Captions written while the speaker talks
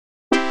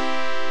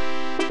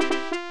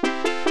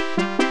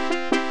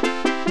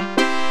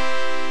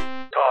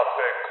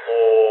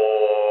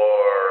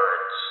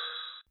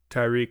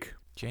Tyreek.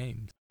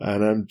 James.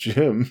 And I'm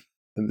Jim.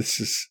 And this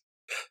is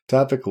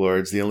Topic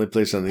Lords, the only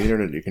place on the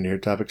internet you can hear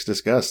topics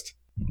discussed.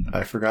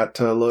 I forgot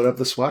to load up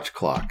the Swatch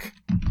clock.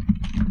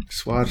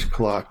 Swatch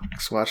clock,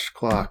 swatch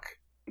clock.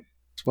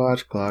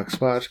 Swatch clock,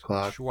 swatch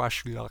clock.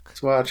 Swashlock.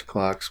 Swatch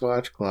clock,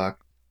 swatch clock.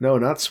 No,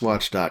 not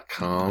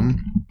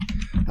swatch.com.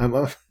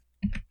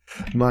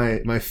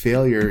 My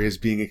failure is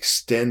being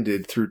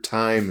extended through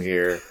time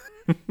here.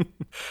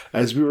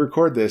 As we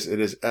record this,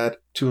 it is at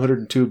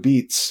 202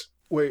 beats.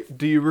 Wait,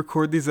 do you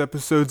record these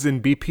episodes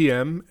in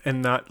BPM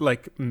and not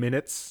like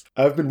minutes?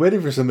 I've been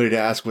waiting for somebody to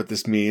ask what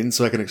this means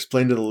so I can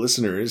explain to the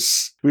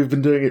listeners. We've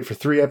been doing it for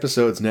 3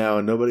 episodes now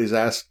and nobody's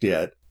asked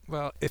yet.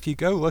 Well, if you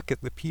go look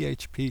at the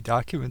PHP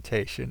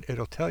documentation,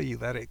 it'll tell you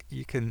that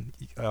you can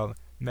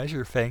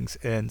measure things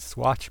in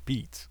swatch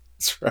beats.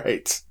 That's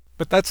right.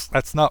 But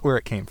that's not where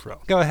it came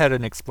from. Go ahead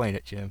and explain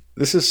it, Jim.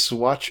 This is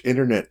Swatch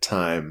Internet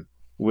Time,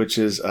 which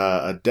is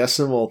a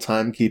decimal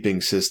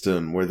timekeeping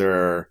system where there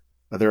are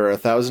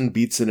 1,000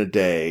 beats in a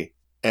day,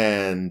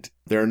 and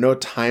there are no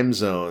time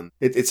zones.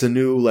 It's a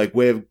new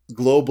way of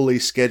globally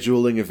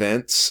scheduling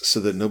events so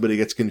that nobody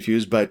gets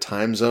confused by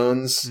time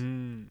zones.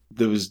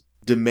 That was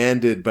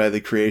demanded by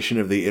the creation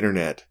of the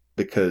internet,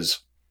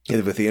 because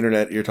with the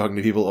internet, you're talking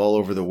to people all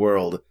over the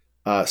world.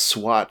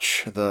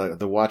 Swatch,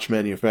 the watch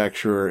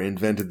manufacturer,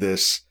 invented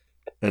this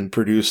and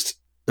produced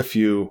a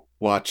few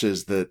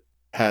watches that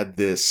had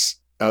this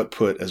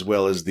output as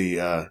well as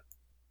the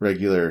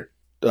regular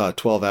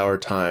 12-hour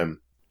time.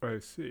 I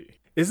see.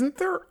 Isn't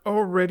there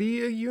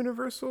already a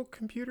universal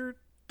computer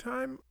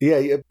time?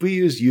 Yeah, we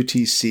use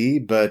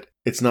UTC, but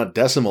it's not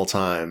decimal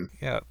time.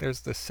 Yeah,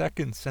 there's the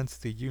second since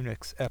the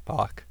Unix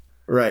epoch.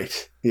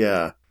 Right,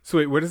 yeah. So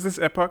wait, what is this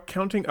epoch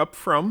counting up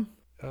from?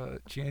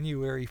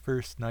 January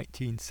 1st,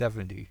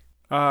 1970.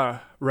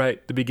 Ah,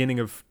 right, the beginning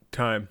of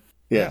time.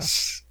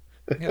 Yes.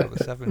 Yeah,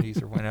 the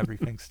 70s are when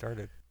everything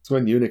started. It's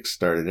when Unix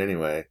started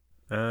anyway.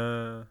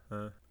 I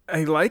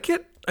like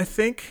it, I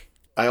think.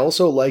 I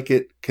also like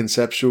it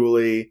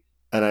conceptually,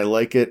 and I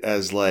like it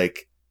as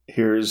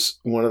here's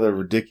one of the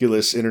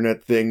ridiculous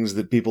internet things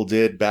that people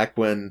did back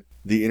when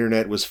the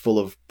internet was full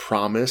of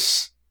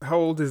promise. How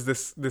old is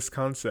this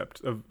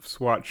concept of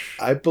Swatch?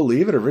 I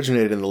believe it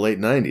originated in the late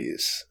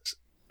 90s.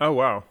 Oh,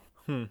 wow.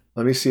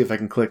 Let me see if I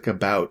can click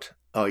about.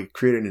 Oh,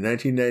 created in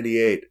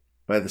 1998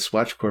 by the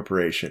Swatch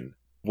Corporation.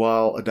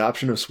 While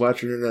adoption of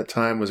Swatch Internet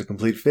Time was a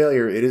complete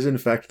failure, it is in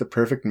fact the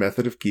perfect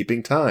method of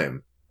keeping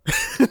time.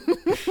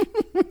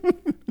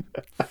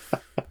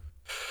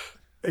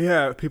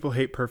 Yeah, people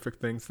hate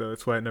perfect things, though.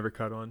 That's why it never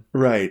caught on.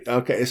 Right.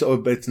 Okay. So,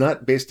 but it's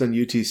not based on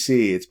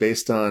UTC. It's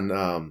based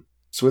on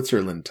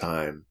Switzerland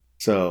time.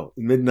 So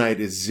midnight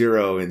is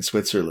 0 in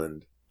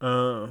Switzerland.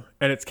 And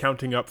it's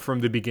counting up from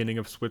the beginning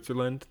of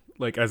Switzerland,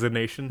 as a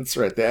nation? That's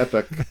right. The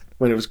epoch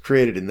when it was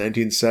created in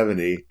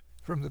 1970.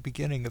 From the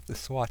beginning of the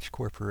Swatch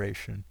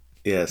Corporation.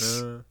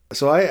 Yes.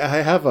 So I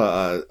have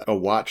a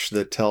watch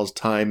that tells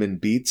time in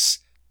beats,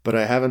 but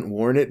I haven't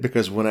worn it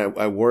because when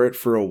I wore it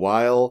for a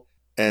while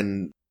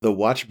and the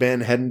watch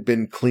band hadn't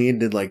been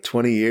cleaned in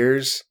 20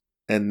 years,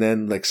 and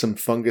then some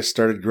fungus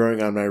started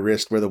growing on my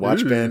wrist where the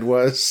watch band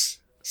was.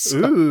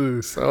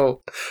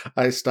 So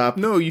I stopped.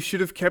 No, you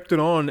should have kept it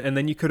on, and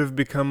then you could have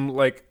become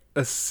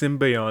a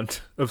symbiont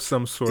of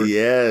some sort.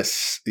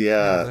 Yes,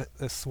 yeah.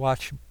 The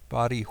Swatch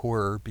body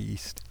horror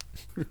beast.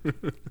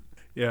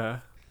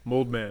 Yeah,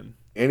 Mold Man.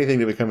 Anything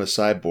to become a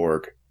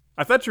cyborg.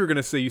 I thought you were going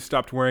to say you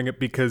stopped wearing it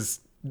because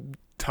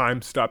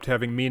time stopped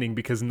having meaning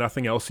because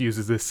nothing else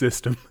uses this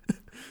system.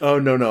 Oh,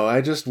 no.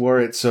 I just wore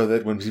it so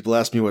that when people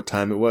asked me what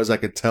time it was, I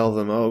could tell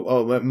them,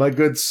 my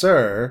good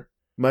sir,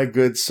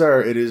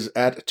 it is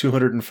at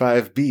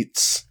 205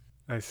 beats.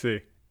 I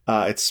see.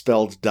 It's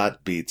spelled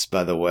 .beats,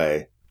 by the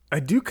way. I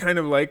do kind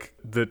of like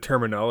the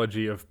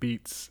terminology of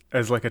beats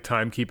as a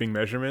timekeeping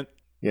measurement.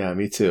 Yeah,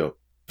 me too.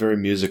 Very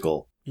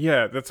musical.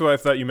 Yeah, that's why I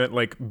thought you meant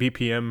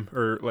BPM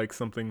or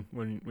something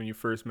when you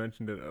first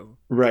mentioned it.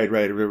 Right.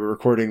 We're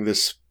recording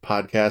this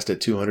podcast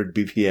at 200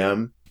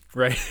 BPM.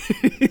 Right.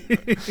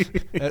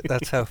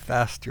 That's how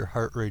fast your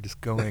heart rate is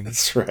going.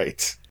 That's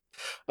right.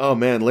 Oh,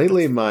 man.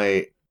 Lately,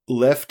 my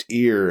left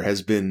ear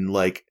has been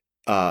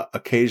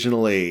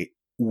occasionally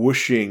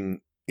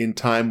whooshing in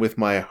time with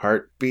my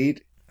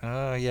heartbeat.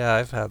 Oh, yeah,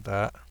 I've had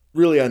that.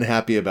 Really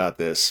unhappy about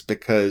this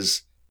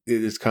because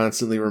it is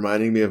constantly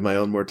reminding me of my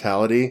own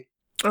mortality.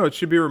 Oh, it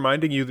should be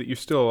reminding you that you're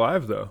still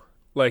alive, though.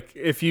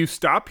 If you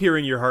stop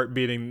hearing your heart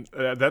beating,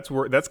 that's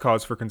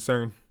cause for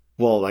concern.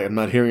 Well, I'm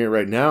not hearing it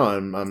right now.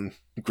 I'm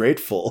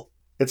grateful.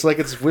 It's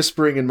it's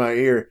whispering in my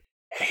ear,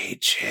 "Hey,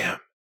 Jim,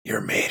 you're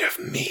made of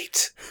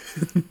meat,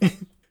 and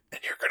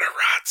you're gonna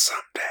rot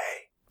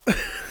someday."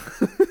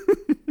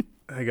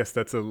 I guess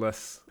that's a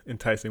less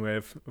enticing way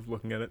of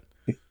looking at it.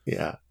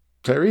 Yeah.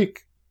 Tyreek,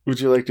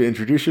 would you like to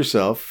introduce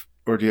yourself,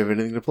 or do you have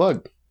anything to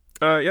plug?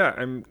 Yeah,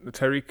 I'm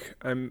Tyreek.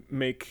 I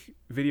make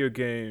video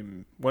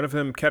game. One of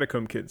them,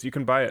 Catacomb Kids. You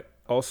can buy it.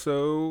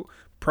 Also,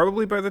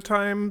 probably by the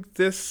time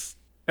this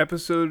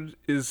episode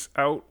is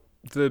out,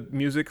 the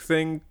music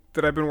thing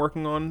that I've been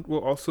working on will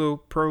also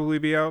probably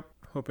be out.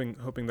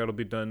 hoping that'll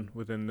be done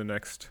within the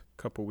next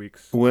couple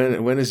weeks.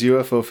 When is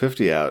UFO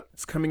 50 out?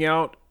 It's coming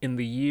out in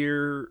the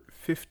year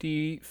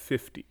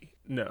 5050.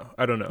 No,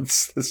 I don't know.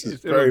 This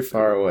is very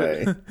far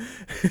away.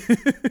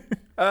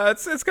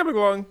 It's coming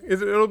along.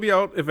 It'll be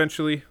out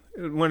eventually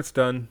when it's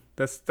done.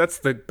 That's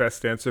the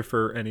best answer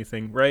for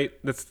anything, right?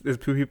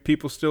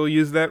 People still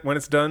use that when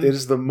it's done. It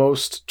is the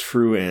most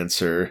true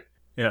answer.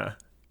 Yeah,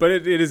 but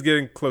it is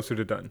getting closer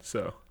to done.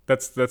 So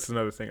that's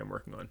another thing I'm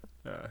working on.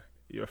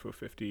 UFO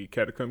 50,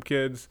 Catacomb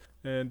Kids,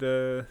 and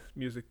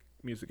music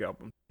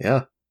album.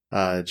 Yeah.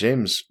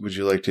 James, would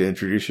you like to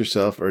introduce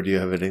yourself, or do you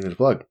have anything to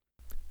plug?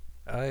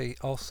 I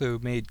also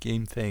made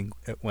Game Thing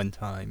at one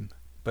time,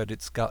 but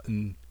it's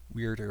gotten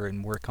weirder and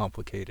more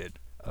complicated.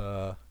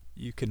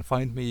 You can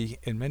find me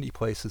in many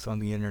places on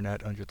the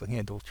internet under the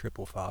handle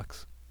Triple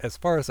Fox. As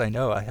far as I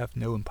know, I have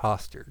no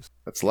imposters.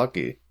 That's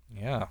lucky.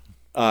 Yeah.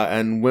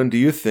 And when do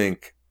you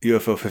think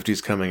UFO 50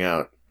 is coming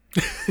out?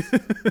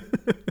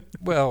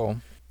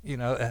 Well, it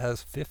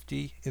has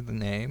 50 in the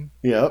name.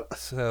 Yep.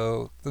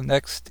 So the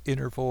next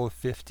interval of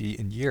 50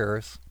 in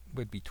years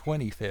would be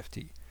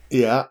 2050.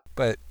 Yeah.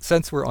 But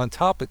since we're on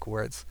topic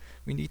words,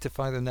 we need to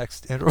find the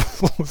next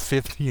interval of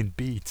 50 in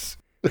beats.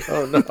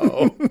 Oh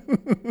no.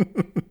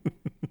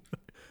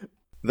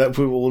 That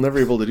we'll never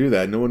be able to do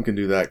that. No one can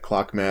do that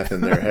clock math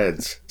in their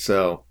heads.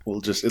 So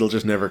it'll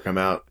just never come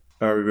out.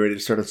 Are we ready to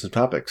start on some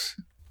topics?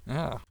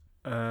 Yeah.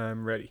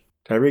 I'm ready.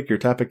 Tyreek, your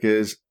topic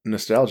is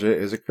nostalgia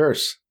is a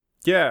curse.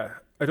 Yeah,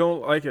 I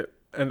don't like it,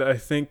 and I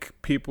think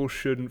people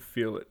shouldn't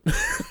feel it.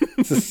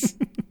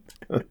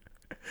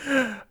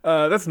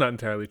 That's not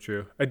entirely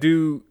true. I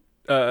do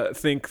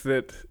think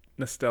that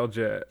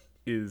nostalgia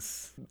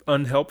is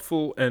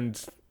unhelpful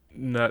and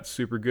not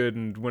super good,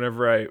 and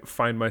whenever I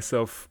find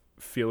myself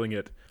feeling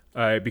it,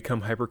 I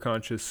become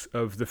hyper-conscious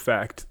of the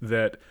fact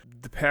that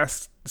the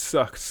past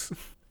sucks,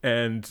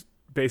 and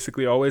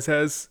basically always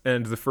has,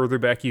 and the further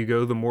back you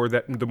go, the more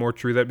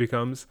true that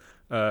becomes.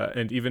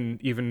 And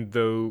even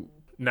though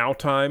now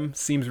time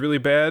seems really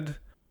bad,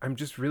 I'm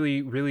just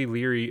really, really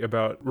leery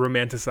about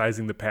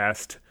romanticizing the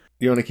past.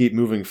 You want to keep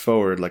moving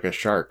forward like a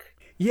shark.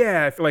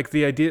 Yeah, I feel like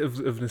the idea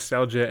of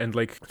nostalgia and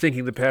like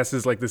thinking the past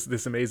is like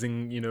this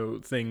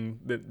amazing, thing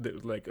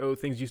that like, oh,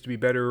 things used to be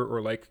better,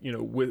 or like,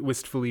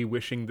 wistfully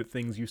wishing that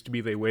things used to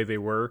be the way they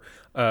were,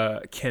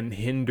 can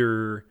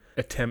hinder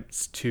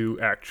attempts to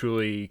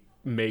actually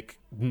make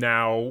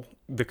now,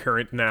 the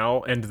current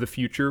now, and the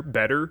future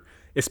better,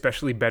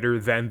 especially better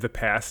than the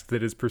past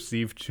that is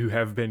perceived to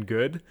have been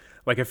good.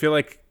 Like, I feel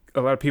like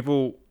a lot of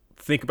people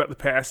think about the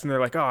past and they're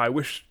like, oh, I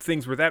wish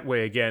things were that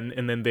way again,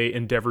 and then they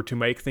endeavor to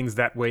make things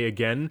that way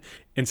again,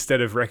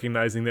 instead of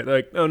recognizing that,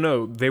 like, oh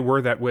no, they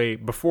were that way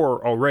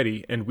before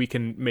already, and we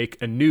can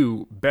make a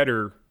new,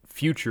 better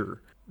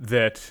future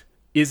that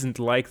isn't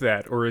like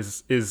that, or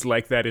is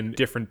like that in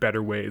different,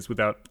 better ways,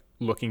 without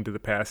looking to the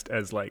past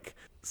as like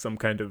some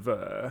kind of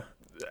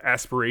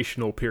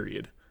aspirational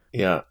period.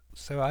 Yeah.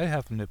 So I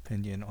have an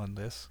opinion on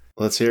this.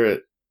 Let's hear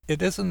it.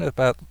 It isn't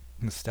about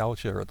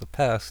nostalgia or the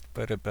past,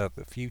 but about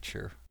the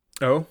future.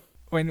 Oh?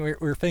 When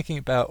we're thinking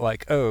about,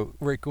 like, oh,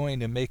 we're going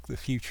to make the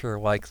future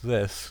like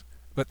this,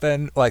 but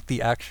then, like,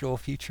 the actual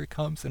future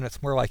comes, and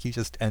it's more like you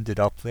just ended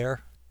up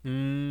there.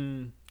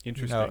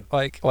 Interesting.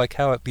 Like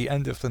how at the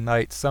end of the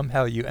night,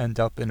 somehow you end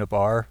up in a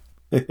bar.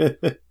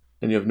 And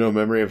you have no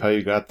memory of how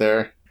you got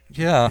there?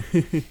 Yeah.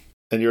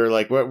 And you're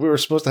like, well, we were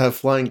supposed to have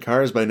flying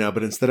cars by now,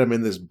 but instead I'm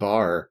in this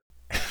bar.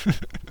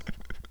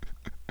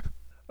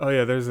 Oh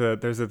yeah, there's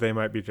a They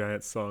Might Be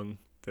Giants song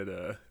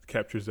that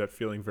captures that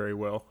feeling very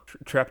well.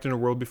 Trapped in a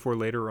World Before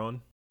Later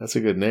On. That's a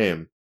good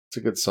name. It's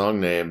a good song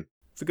name.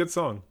 It's a good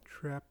song.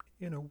 Trapped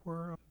in a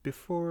world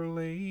before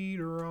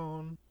later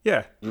on.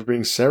 Yeah. We're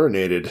being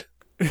serenaded.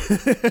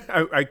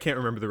 I can't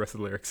remember the rest of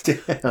the lyrics. Damn.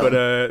 But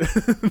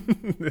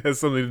it has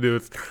something to do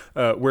with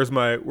where's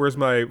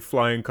my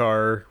flying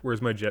car,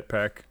 where's my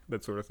jetpack,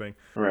 that sort of thing.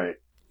 Right.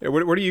 Yeah,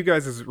 what are you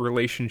guys'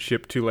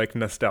 relationship to like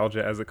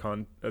nostalgia as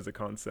a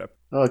concept?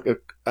 Oh,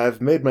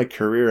 I've made my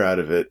career out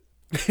of it.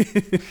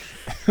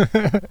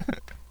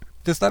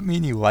 Does that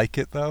mean you like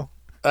it, though?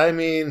 I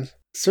mean,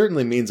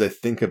 certainly means I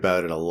think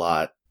about it a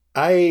lot.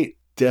 I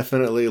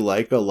definitely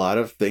like a lot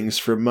of things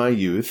from my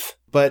youth,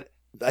 but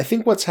I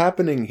think what's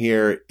happening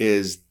here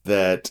is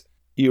that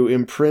you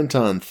imprint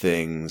on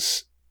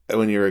things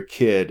when you're a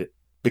kid,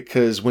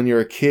 because when you're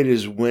a kid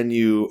is when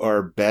you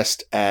are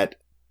best at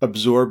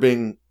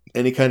absorbing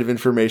any kind of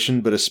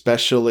information, but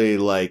especially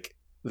like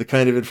the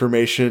kind of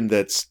information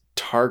that's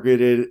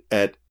targeted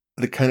at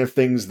the kind of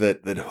things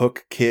that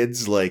hook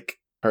kids, like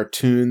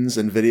cartoons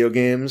and video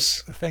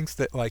games. Things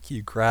that, like,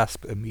 you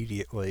grasp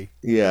immediately.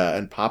 Yeah,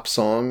 and pop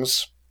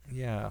songs.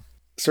 Yeah.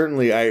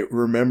 Certainly I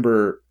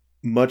remember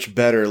much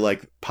better,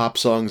 like, pop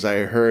songs I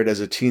heard as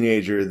a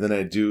teenager than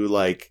I do,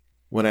 like,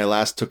 when I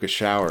last took a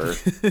shower.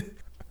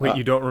 Wait,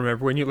 you don't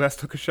remember when you last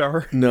took a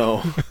shower?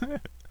 No.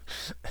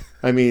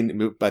 I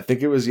mean, I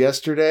think it was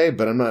yesterday,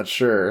 but I'm not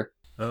sure.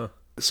 Oh.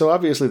 So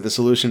obviously the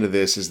solution to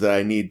this is that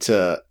I need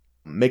to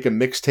make a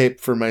mixtape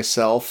for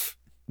myself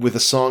with a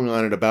song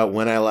on it about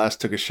when I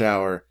last took a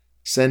shower,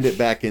 send it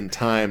back in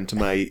time to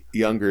my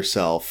younger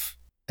self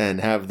and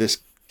have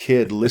this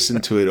kid listen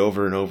to it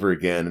over and over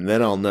again, and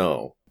then I'll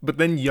know. But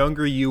then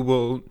younger you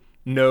will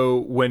know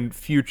when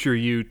future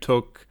you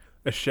took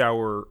a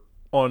shower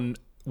on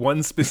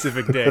one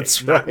specific day,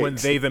 That's not right. when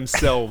they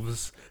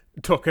themselves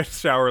took a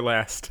shower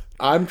last.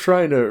 I'm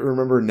trying to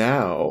remember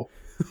now.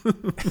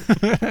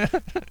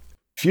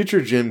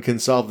 Future Jim can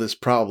solve this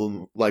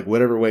problem like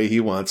whatever way he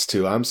wants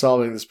to. I'm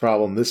solving this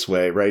problem this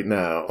way right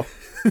now.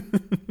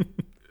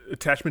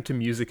 Attachment to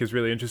music is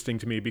really interesting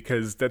to me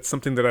because that's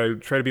something that I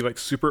try to be like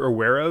super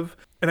aware of.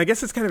 And I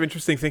guess it's kind of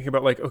interesting thinking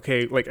about like,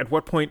 okay, like at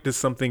what point does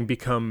something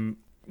become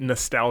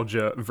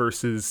nostalgia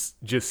versus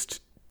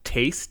just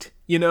taste,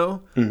 you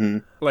know? Mm-hmm.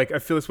 Like I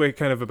feel this way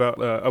kind of about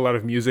a lot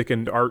of music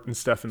and art and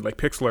stuff, and like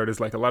pixel art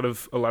is like a lot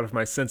of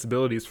my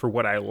sensibilities for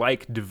what I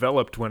like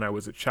developed when I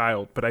was a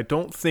child, but I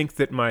don't think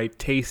that my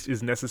taste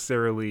is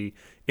necessarily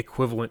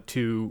equivalent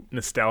to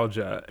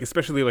nostalgia,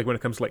 especially like when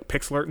it comes to like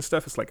pixel art and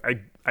stuff. It's like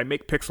I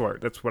make pixel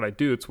art. That's what I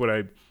do. It's what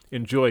I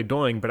enjoy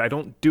doing, but I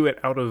don't do it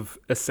out of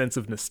a sense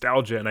of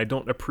nostalgia, and I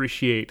don't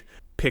appreciate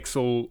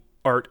pixel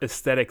art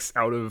aesthetics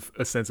out of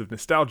a sense of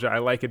nostalgia. I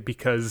like it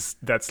because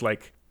that's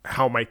like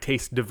how my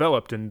taste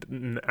developed,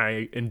 and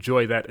I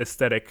enjoy that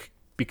aesthetic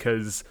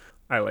because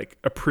I like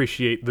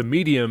appreciate the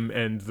medium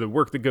and the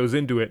work that goes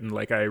into it, and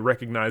like I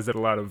recognize that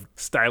a lot of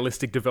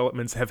stylistic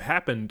developments have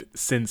happened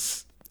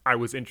since I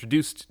was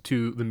introduced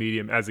to the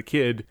medium as a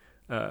kid,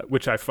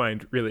 which I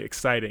find really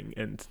exciting,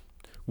 and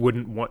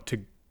wouldn't want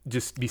to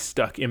just be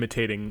stuck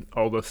imitating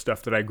all the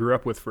stuff that I grew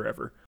up with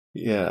forever.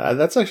 Yeah,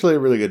 that's actually a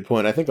really good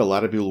point. I think a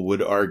lot of people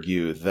would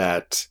argue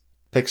that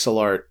pixel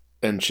art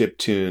and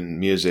chiptune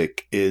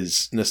music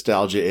is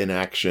nostalgia in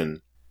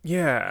action.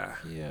 Yeah.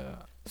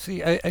 Yeah.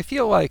 See, I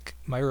feel like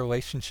my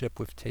relationship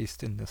with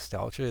taste and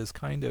nostalgia is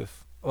kind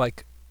of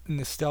like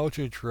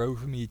nostalgia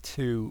drove me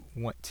to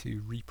want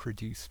to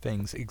reproduce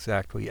things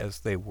exactly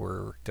as they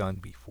were done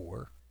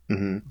before.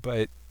 Mm-hmm.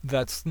 But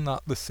that's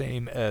not the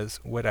same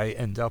as what I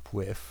end up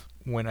with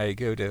when I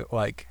go to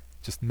like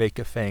just make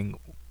a thing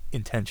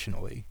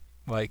intentionally.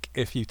 Like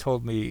if you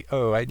told me,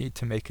 oh, I need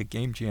to make a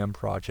game jam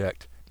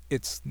project,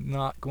 it's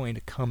not going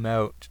to come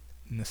out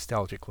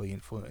nostalgically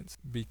influenced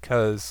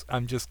because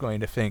I'm just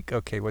going to think,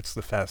 okay, what's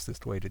the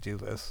fastest way to do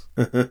this?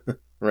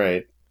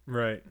 Right.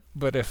 Right.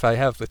 But if I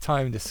have the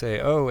time to say,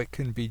 oh, it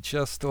can be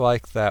just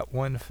like that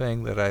one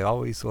thing that I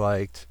always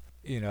liked,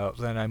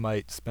 then I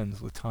might spend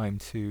the time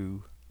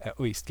to at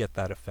least get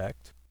that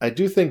effect. I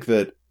do think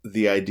that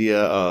the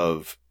idea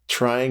of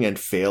trying and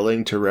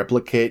failing to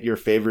replicate your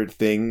favorite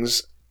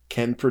things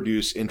can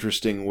produce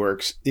interesting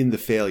works in the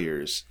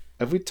failures.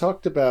 Have we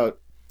talked about,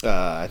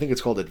 I think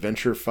it's called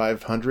Adventure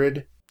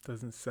 500?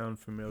 Doesn't sound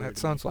familiar. That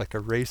sounds like a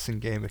racing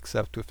game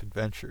except with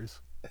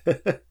adventures.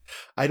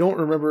 I don't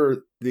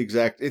remember the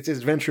exact, it's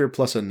adventure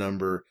plus a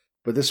number,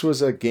 but this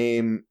was a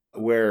game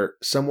where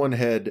someone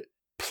had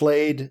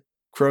played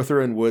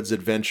Crowther and Wood's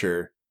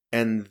Adventure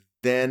and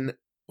then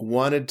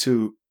wanted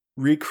to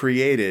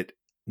recreate it,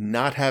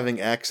 not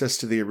having access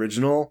to the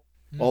original.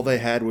 All they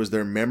had was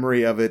their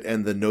memory of it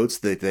and the notes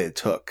that they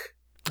took.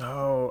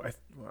 Oh,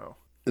 wow.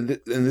 And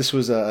this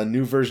was a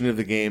new version of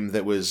the game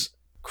that was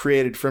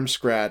created from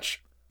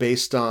scratch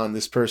based on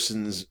this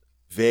person's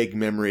vague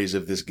memories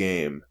of this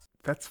game.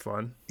 That's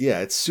fun. Yeah,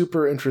 it's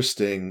super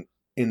interesting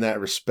in that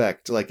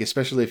respect, like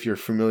especially if you're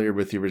familiar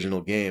with the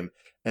original game.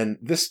 And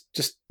this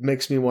just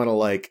makes me want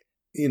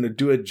to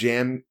do a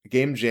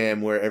game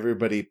jam where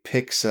everybody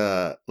picks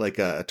like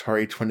a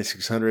Atari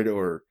 2600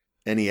 or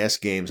NES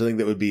game, something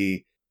that would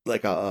be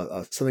like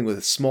a something with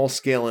a small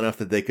scale enough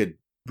that they could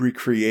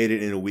recreate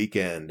it in a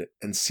weekend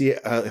and see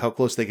how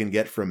close they can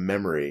get from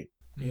memory.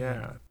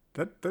 Yeah,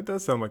 that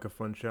does sound like a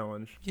fun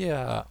challenge.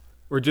 Yeah.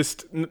 Or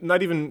just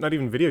not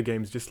even video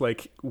games, just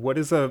like what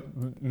is a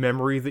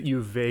memory that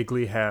you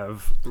vaguely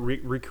have,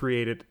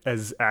 recreate it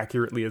as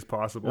accurately as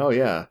possible. Oh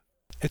yeah.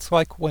 It's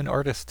like when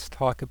artists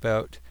talk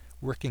about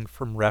working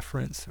from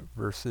reference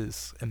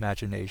versus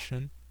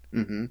imagination.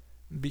 Mm-hmm.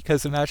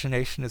 Because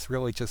imagination is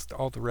really just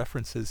all the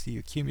references you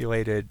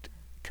accumulated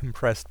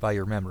compressed by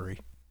your memory.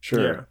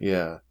 Sure.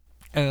 Yeah.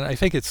 And I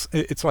think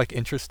it's like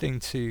interesting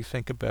to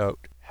think about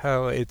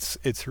how it's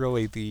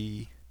really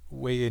the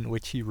way in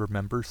which you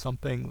remember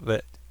something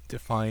that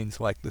defines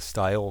like the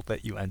style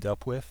that you end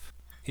up with.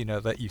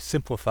 That you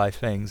simplify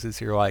things as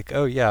you're like,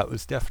 oh yeah, it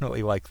was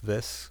definitely like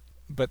this.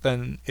 But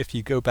then if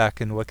you go back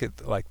and look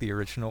at like the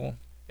original,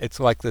 it's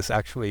like this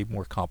actually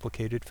more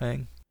complicated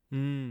thing.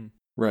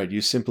 Right,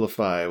 you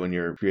simplify when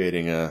you're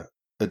creating a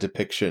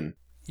depiction.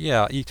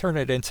 Yeah, you turn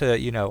it into,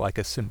 like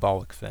a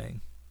symbolic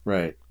thing.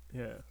 Right.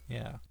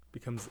 Yeah.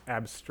 Becomes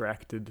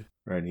abstracted.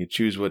 Right, and you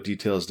choose what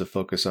details to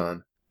focus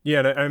on. Yeah,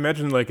 and I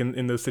imagine like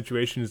in those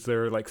situations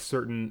there are like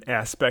certain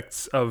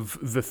aspects of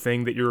the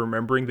thing that you're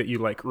remembering that you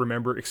like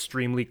remember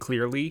extremely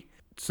clearly.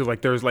 So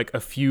like there's like a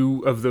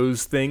few of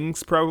those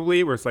things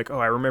probably where it's like, oh,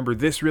 I remember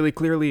this really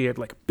clearly. It had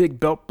like big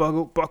belt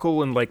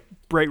buckle and like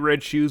bright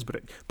red shoes,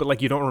 but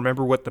like you don't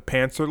remember what the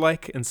pants are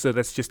like, and so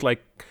that's just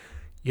like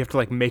you have to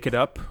like make it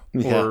up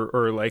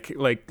or like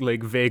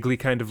vaguely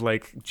kind of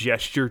like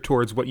gesture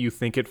towards what you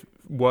think it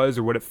was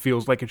or what it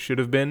feels like it should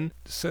have been.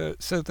 So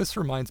this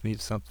reminds me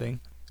of something,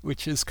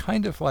 which is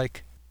kind of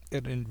like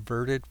an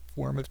inverted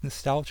form of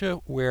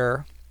nostalgia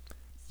where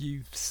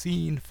you've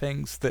seen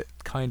things that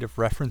kind of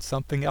reference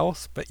something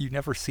else, but you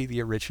never see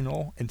the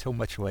original until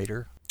much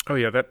later. Oh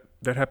yeah,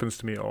 that happens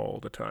to me all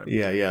the time.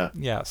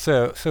 Yeah.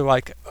 So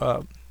like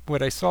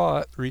what I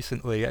saw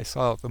recently, I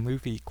saw the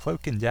movie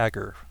Cloak and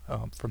Dagger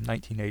from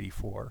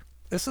 1984.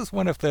 This is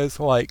one of those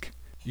like,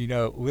 you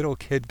know, little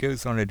kid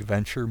goes on an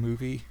adventure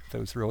movie that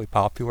was really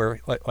popular,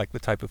 like the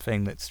type of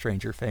thing that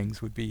Stranger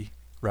Things would be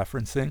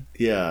referencing.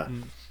 Yeah.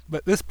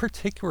 But this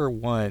particular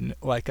one,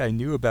 like I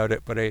knew about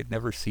it, but I had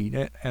never seen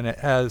it, and it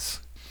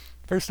has,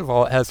 first of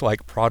all, it has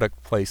like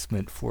product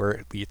placement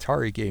for the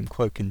Atari game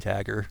Cloak and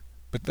Dagger.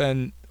 But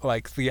then,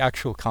 like, the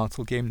actual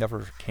console game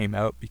never came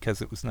out because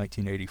it was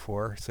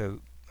 1984, so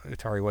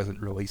Atari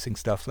wasn't releasing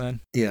stuff then.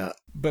 Yeah.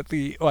 But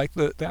the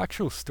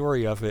actual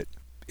story of it,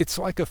 it's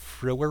like a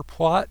thriller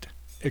plot,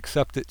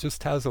 except it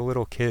just has a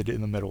little kid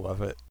in the middle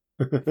of it.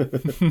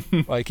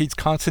 Like, he's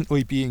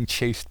constantly being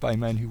chased by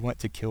men who want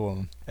to kill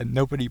him, and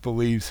nobody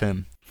believes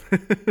him.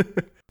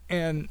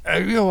 And I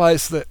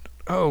realized that,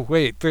 oh,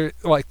 wait,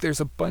 there's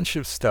a bunch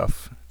of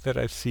stuff that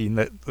I've seen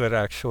that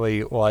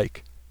actually,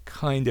 like,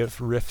 kind of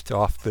riffed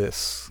off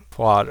this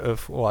plot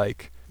of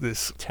like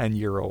this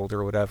 10-year-old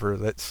or whatever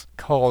that's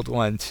called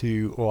on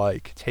to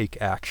like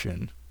take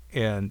action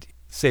and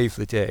save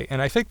the day.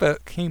 And I think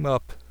that came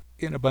up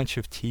in a bunch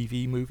of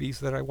TV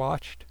movies that I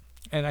watched.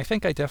 And I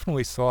think I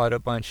definitely saw it a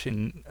bunch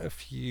in a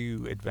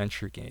few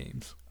adventure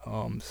games.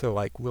 So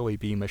like Willy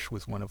Beamish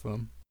was one of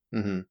them.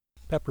 Mm-hmm.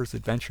 Pepper's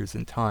Adventures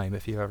in Time,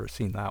 if you've ever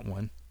seen that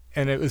one.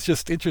 And it was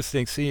just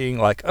interesting seeing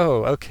like,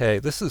 oh, okay,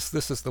 this is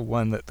the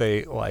one that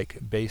they like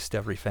based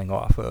everything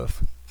off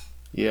of.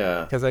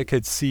 Yeah. Because I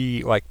could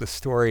see like the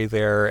story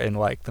there and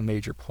like the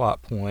major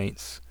plot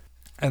points,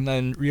 and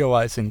then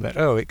realizing that,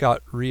 oh, it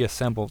got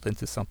reassembled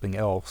into something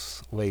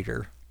else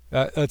later.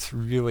 That's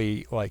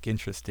really like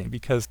interesting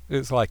because it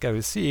was like I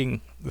was seeing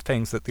the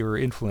things that they were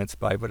influenced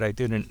by, but I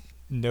didn't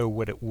know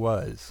what it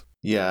was.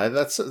 Yeah,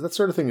 that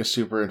sort of thing is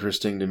super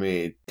interesting to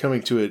me.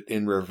 Coming to it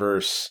in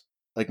reverse.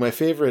 Like my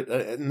favorite,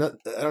 I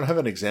don't have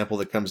an example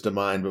that comes to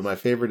mind, but my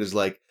favorite is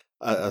like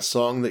a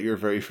song that you're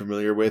very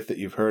familiar with that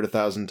you've heard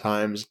 1,000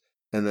 times,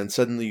 and then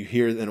suddenly you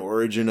hear an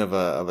origin of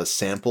a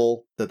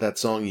sample that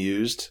song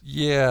used.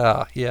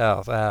 Yeah,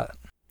 that.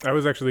 I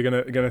was actually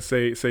gonna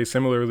say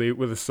similarly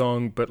with a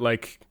song, but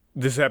like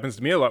this happens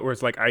to me a lot, where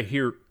it's like I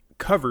hear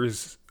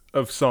covers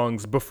of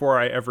songs before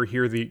I ever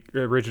hear the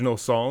original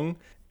song,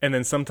 and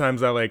then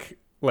sometimes I like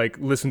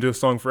listen to a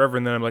song forever,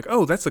 and then I'm like,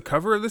 oh, that's a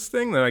cover of this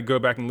thing. Then I go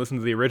back and listen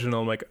to the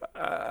original. I'm like,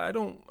 I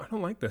don't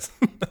like this.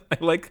 I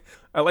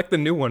like the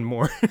new one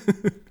more.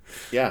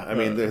 Yeah, I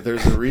mean,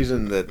 there's a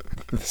reason that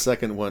the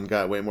second one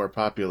got way more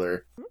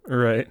popular.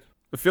 Right.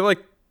 I feel like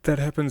that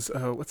happens.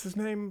 What's his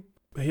name?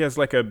 He has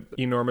like a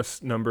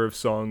enormous number of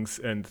songs,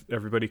 and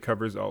everybody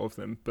covers all of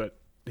them. But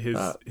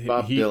Bob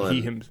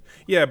Dylan.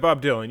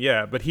 Bob Dylan.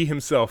 Yeah, but he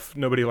himself,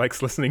 nobody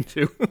likes listening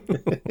to.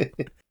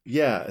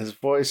 Yeah, his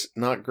voice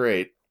not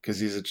great. Because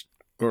he's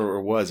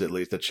or was at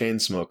least, a chain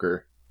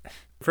smoker.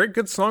 Very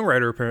good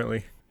songwriter,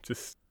 apparently.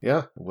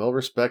 Yeah, well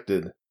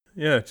respected.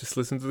 Yeah, just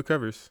listen to the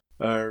covers.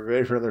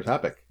 Ready for another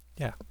topic?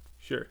 Yeah.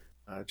 Sure.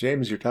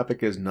 James, your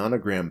topic is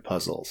nonogram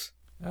puzzles.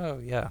 Oh,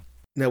 yeah.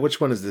 Now,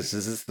 which one is this?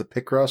 Is this the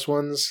Picross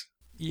ones?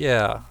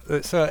 Yeah.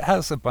 So it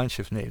has a bunch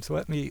of names.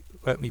 Let me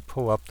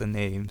pull up the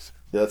names.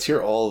 Yeah, let's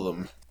hear all of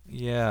them.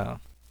 Yeah.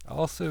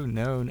 Also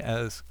known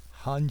as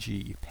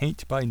Hanji,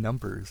 Paint by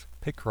Numbers,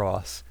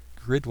 Picross,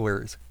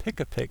 Gridlers,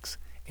 Pick-a-Picks,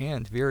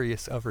 and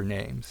various other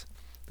names.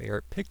 They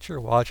are picture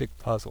logic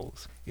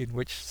puzzles, in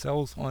which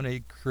cells on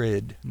a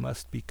grid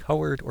must be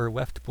colored or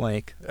left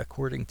blank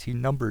according to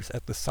numbers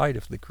at the side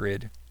of the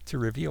grid to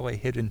reveal a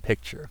hidden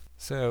picture.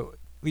 So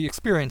the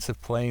experience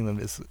of playing them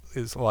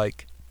is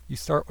like, you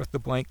start with the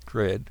blank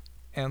grid,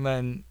 and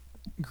then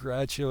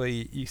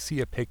gradually you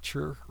see a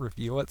picture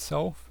reveal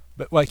itself.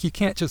 But like, you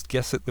can't just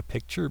guess at the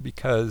picture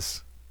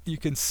because you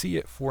can see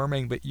it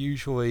forming, but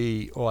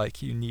usually,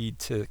 like, you need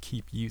to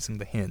keep using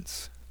the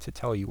hints to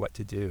tell you what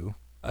to do.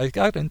 I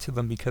got into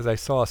them because I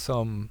saw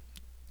some,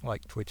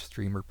 like, Twitch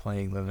streamer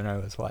playing them, and I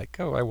was like,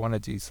 oh, I want to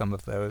do some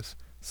of those.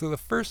 So the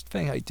first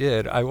thing I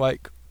did, I,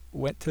 like,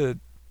 went to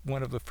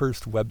one of the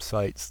first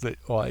websites that,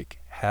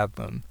 like, had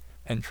them,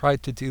 and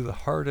tried to do the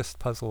hardest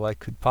puzzle I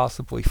could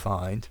possibly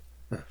find.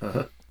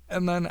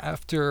 And then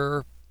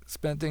after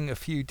spending a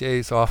few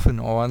days off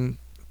and on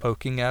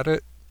poking at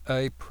it,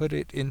 I put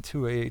it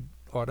into a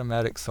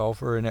automatic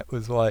solver, and it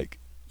was like,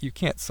 you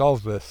can't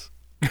solve this.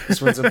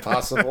 This one's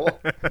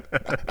impossible.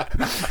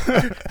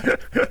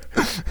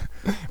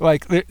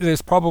 Like,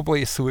 there's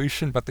probably a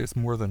solution, but there's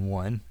more than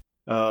one.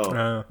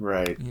 Oh,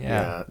 right.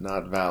 Yeah.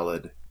 Not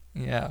valid.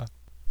 Yeah.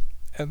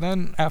 And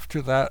then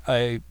after that,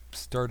 I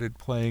started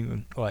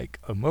playing, like,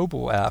 a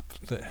mobile app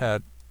that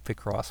had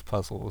Picross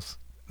puzzles.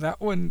 That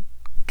one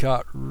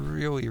got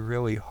really,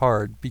 really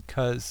hard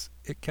because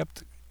it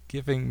kept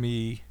giving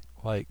me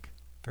like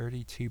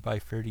 32 by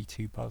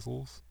 32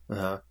 puzzles.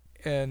 Uh-huh.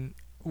 And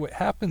what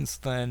happens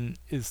then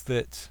is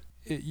that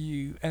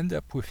you end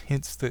up with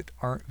hints that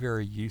aren't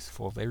very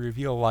useful. They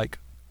reveal like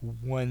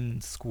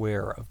one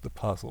square of the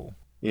puzzle.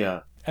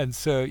 Yeah. And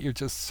so you're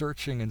just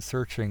searching and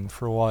searching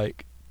for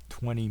like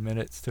 20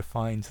 minutes to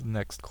find the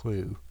next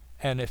clue.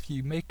 And if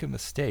you make a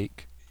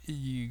mistake,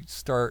 you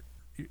start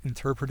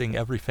interpreting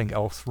everything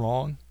else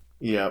wrong.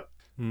 Yep.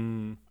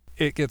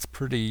 It gets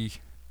pretty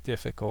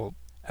difficult.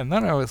 And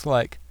then I was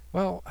like,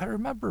 well, I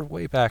remember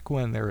way back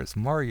when there was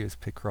Mario's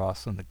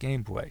Picross on the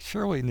Game Boy.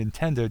 Surely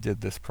Nintendo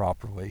did this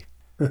properly.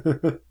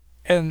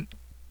 And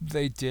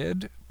they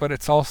did, but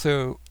it's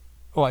also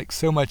like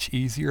so much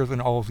easier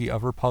than all of the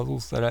other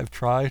puzzles that I've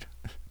tried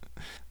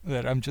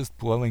that I'm just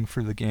blowing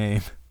for the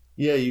game.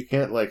 Yeah, you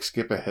can't like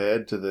skip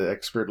ahead to the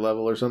expert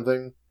level or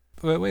something.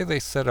 The way they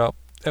set up,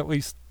 at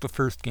least the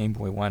first Game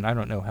Boy one, I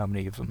don't know how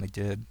many of them they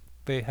did.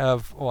 They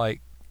have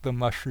like the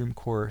mushroom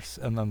course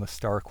and then the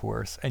star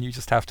course, and you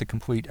just have to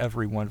complete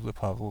every one of the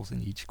puzzles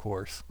in each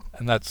course.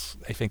 And that's,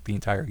 I think, the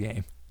entire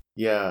game.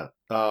 Yeah.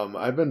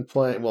 I've been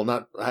playing, well,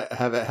 not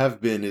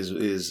have been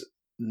is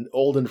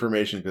old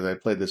information because I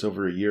played this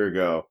over a year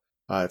ago.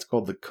 It's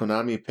called the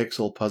Konami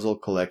Pixel Puzzle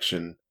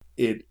Collection.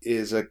 It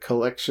is a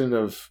collection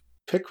of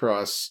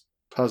Picross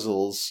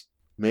puzzles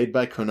made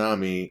by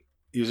Konami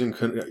using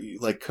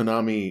like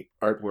Konami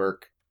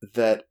artwork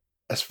that,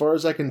 as far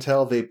as I can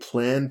tell, they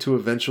planned to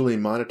eventually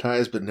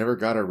monetize but never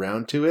got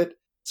around to it.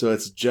 So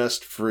it's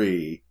just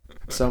free.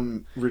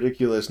 Some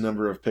ridiculous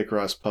number of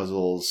Picross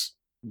puzzles,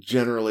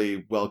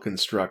 generally well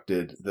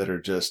constructed, that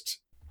are just,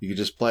 you could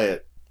just play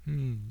it.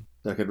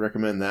 I could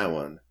recommend that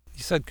one.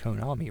 You said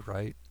Konami,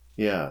 right?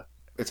 Yeah.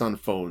 It's on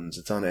phones.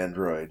 It's on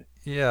Android.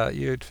 Yeah,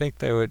 you'd think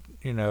they would,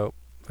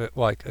 put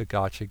like a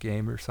gacha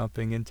game or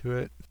something into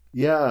it.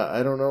 Yeah,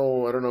 I don't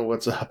know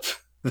what's up.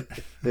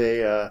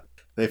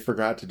 They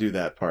forgot to do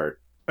that part.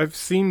 I've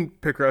seen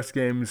Picross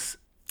games,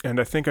 and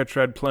I think I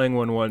tried playing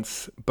one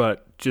once,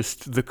 but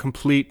just the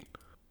complete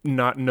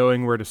not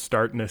knowing where to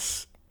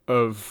startness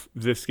of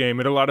this game,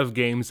 and a lot of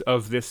games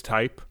of this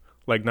type,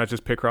 like not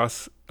just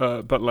Picross,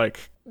 but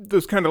like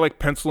those kind of like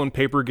pencil and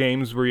paper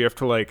games where you have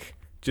to like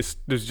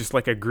there's just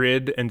like a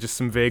grid and just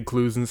some vague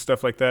clues and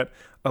stuff like that.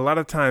 A lot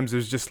of times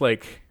there's just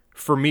like,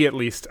 for me at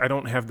least, I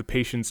don't have the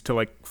patience to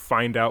like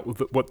find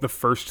out what the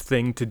first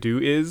thing to do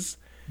is,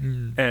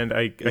 and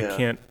I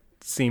can't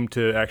seem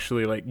to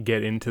actually like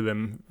get into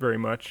them very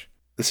much.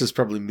 This is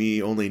probably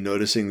me only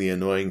noticing the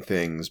annoying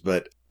things,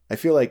 but I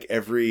feel like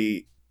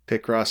every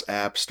Picross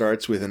app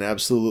starts with an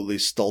absolutely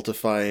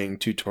stultifying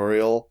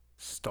tutorial.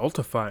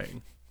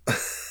 Stultifying?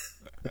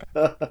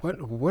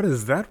 What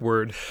is that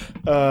word?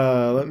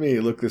 Let me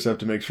look this up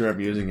to make sure I'm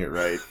using it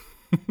right.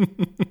 I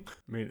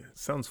mean, it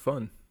sounds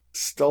fun.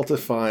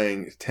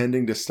 Stultifying,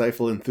 tending to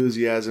stifle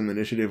enthusiasm,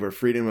 initiative, or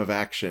freedom of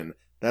action.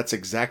 That's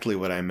exactly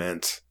what I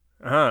meant.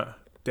 Ah,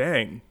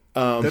 dang.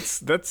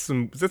 That's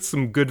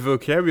some good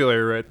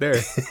vocabulary right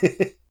there.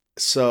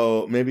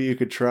 So maybe you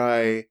could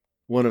try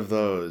one of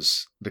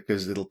those,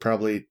 because it'll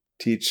probably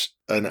teach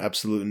an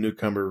absolute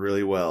newcomer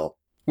really well.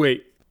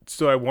 Wait,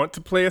 so I want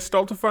to play a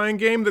stultifying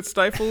game that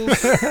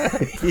stifles?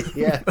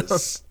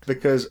 Yes,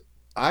 because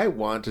I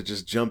want to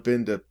just jump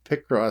into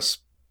Picross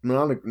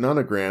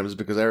nonograms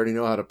because I already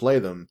know how to play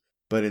them.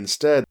 But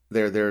instead,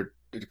 they're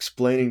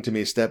explaining to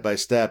me step by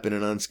step in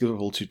an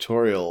unskippable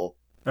tutorial.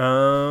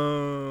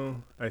 Oh,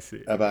 I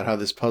see. About how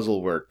this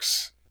puzzle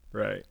works.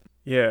 Right.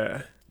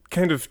 Yeah.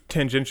 Kind of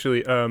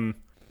tangentially,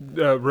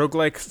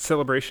 Roguelike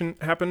Celebration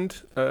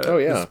happened.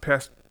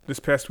 This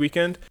past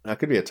weekend. That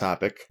could be a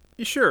topic.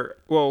 Sure.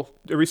 Well,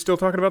 are we still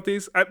talking about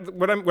these?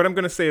 What I'm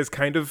going to say is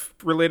kind of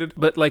related,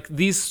 but like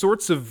these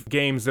sorts of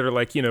games that are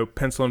like,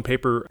 pencil and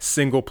paper,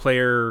 single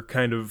player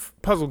kind of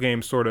puzzle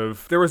games, sort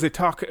of. There was a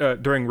talk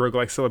during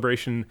Roguelike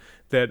Celebration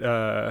that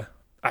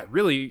I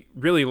really,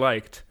 really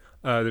liked.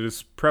 That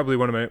is probably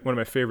one of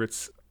my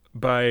favorites,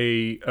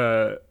 by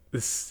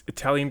this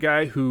Italian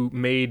guy who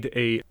made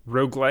a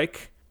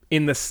roguelike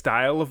in the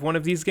style of one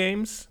of these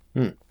games.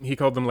 He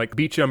called them like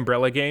beach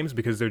umbrella games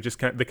because they're just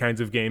the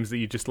kinds of games that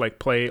you just like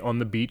play on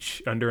the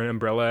beach under an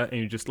umbrella and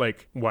you're just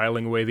like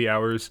whiling away the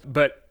hours.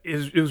 But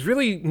it was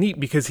really neat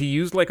because he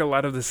used like a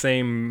lot of the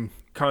same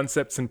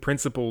concepts and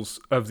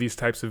principles of these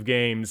types of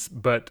games,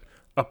 but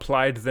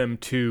applied them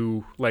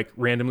to like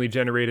randomly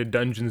generated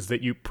dungeons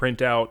that you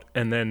print out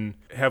and then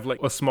have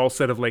like a small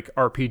set of like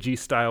RPG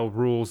style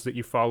rules that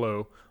you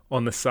follow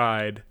on the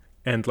side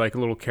and like a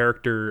little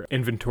character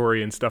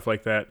inventory and stuff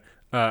like that.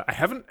 I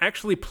haven't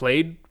actually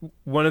played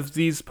one of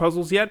these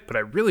puzzles yet, but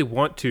I really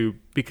want to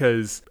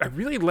because I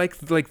really like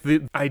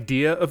the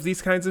idea of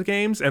these kinds of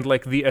games and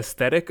like the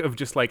aesthetic of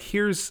just like,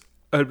 here's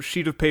a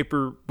sheet of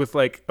paper with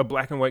like a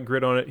black and white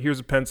grid on it. Here's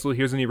a pencil,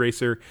 here's an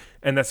eraser,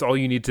 and that's all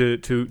you need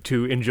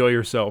to enjoy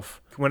yourself.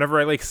 Whenever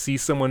I like see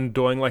someone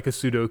doing like a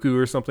Sudoku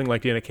or something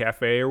like in a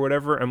cafe or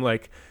whatever, I'm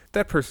like,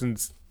 that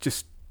person's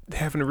just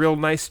having a real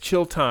nice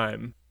chill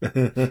time.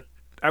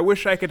 I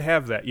wish I could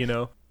have that,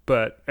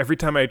 but every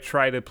time I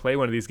try to play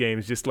one of these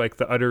games, just like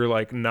the utter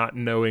like not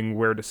knowing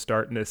where to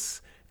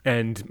startness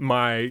and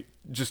my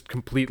just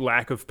complete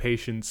lack of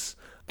patience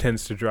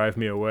tends to drive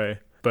me away.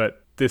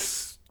 But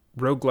this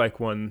roguelike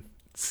one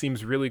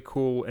seems really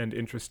cool and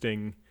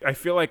interesting. I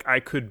feel like I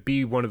could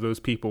be one of those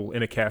people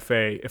in a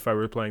cafe if I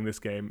were playing this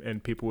game,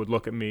 and people would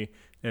look at me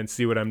and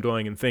see what I'm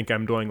doing and think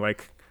I'm doing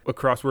like a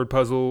crossword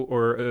puzzle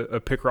or a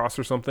Picross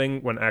or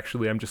something, when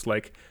actually I'm just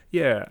like,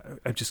 yeah,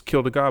 I just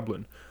killed a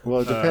goblin.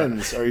 Well, it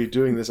depends. Are you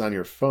doing this on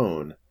your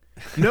phone?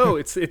 No,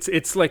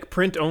 it's like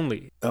print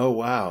only. Oh,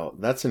 wow.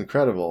 That's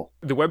incredible.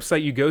 The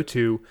website you go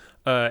to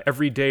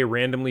every day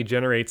randomly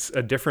generates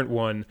a different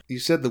one. You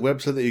said the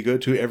website that you go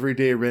to every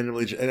day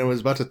randomly, and I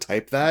was about to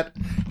type that.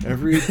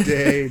 Every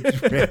day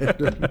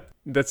random.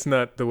 That's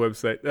not the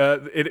website.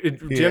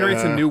 It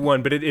generates a new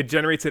one, but it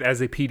generates it as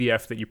a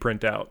PDF that you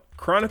print out.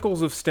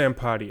 Chronicles of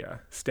Stampadia.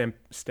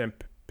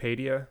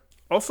 Stampadia.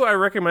 Also, I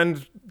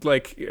recommend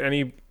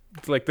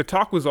the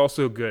talk was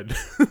also good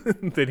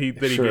that he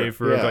gave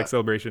for Roguelike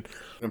Celebration.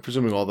 I'm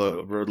presuming all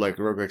the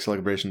Roguelike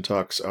Celebration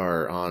talks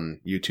are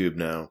on YouTube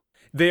now.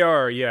 They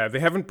are, yeah. They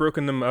haven't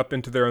broken them up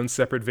into their own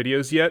separate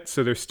videos yet,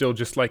 so they're still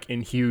just like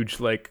in huge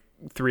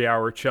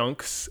 3-hour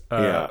chunks.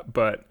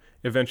 But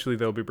eventually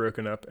they'll be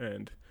broken up,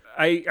 and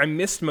I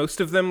missed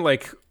most of them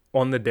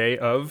on the day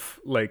of.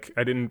 I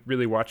didn't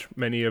really watch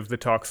many of the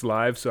talks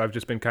live, so I've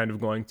just been kind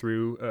of going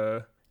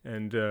through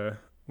and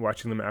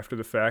watching them after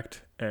the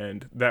fact,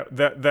 and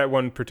that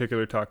one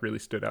particular talk really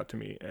stood out to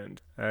me, and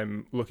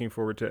I'm looking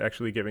forward to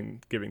actually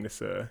giving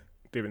this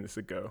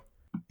a go.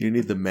 You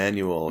need the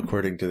manual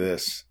according to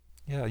this.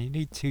 Yeah, you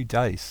need 2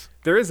 dice.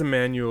 There is a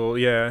manual,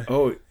 yeah.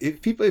 Oh,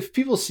 if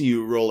people see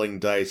you rolling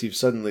dice, you've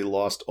suddenly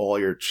lost all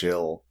your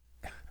chill.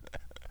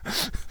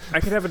 I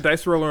could have a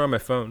dice roller on my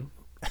phone.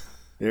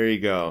 There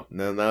you go.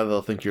 Now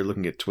they'll think you're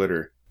looking at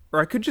Twitter.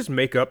 Or I could just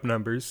make up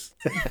numbers.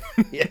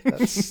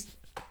 Yes.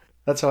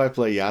 That's how I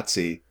play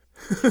Yahtzee.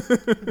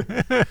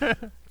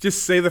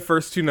 Just say the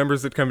first 2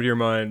 numbers that come to your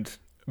mind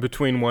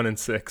between 1 and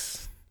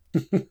 6.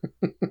 Are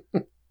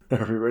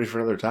we ready for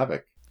another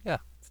topic? Yeah.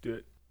 Let's do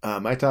it.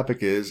 My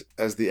topic is,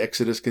 as the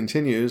exodus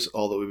continues,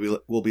 all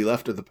that will be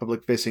left of the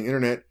public-facing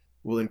internet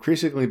will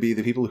increasingly be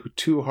the people who are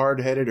too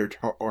hard-headed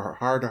or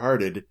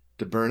hard-hearted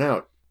to burn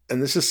out.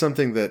 And this is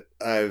something that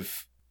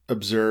I've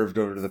observed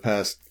over the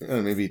past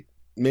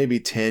maybe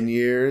 10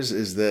 years,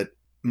 is that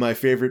my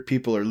favorite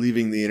people are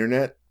leaving the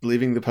internet,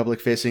 leaving the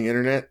public-facing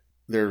internet.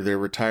 They're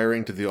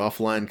retiring to the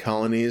offline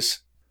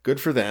colonies.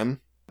 Good for them.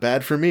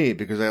 Bad for me,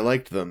 because I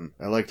liked them.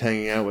 I liked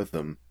hanging out with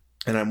them.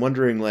 And I'm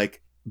wondering,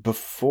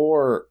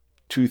 before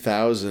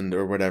 2000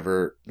 or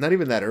whatever, not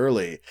even that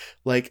early,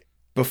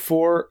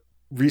 before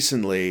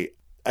recently,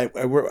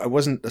 I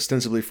wasn't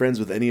ostensibly friends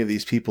with any of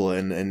these people,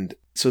 and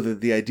so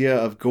that the idea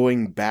of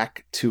going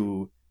back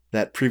to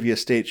that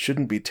previous state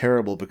shouldn't be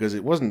terrible, because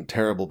it wasn't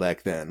terrible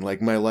back then.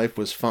 My life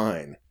was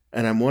fine.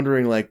 And I'm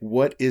wondering,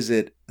 what is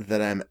it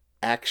that I'm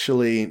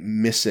actually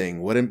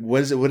missing? What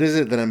is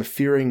it that I'm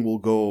fearing will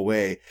go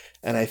away?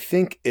 And I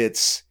think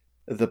it's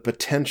the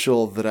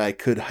potential that I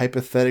could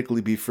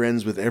hypothetically be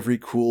friends with every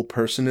cool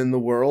person in the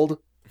world.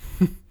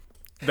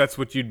 That's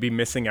what you'd be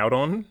missing out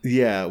on?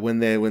 Yeah,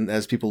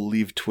 as people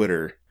leave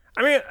Twitter.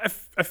 I mean,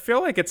 I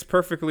feel like it's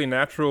perfectly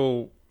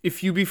natural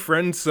if you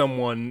befriend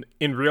someone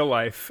in real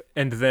life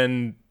and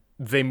then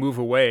they move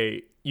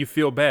away, you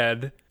feel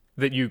bad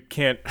that you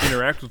can't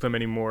interact with them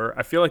anymore.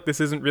 I feel like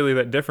this isn't really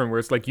that different, where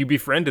it's you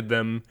befriended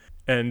them,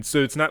 and so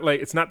it's not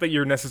that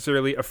you're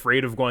necessarily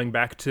afraid of going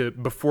back to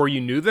before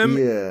you knew them.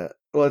 Yeah.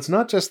 Well, it's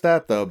not just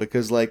that, though,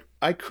 because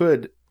I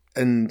could,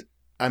 and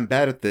I'm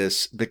bad at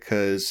this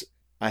because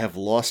I have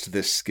lost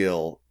this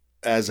skill,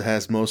 as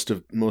has most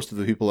of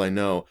the people I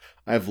know.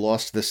 I've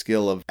lost the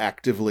skill of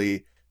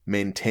actively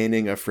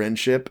maintaining a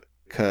friendship,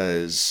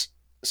 because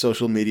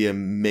social media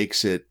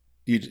makes it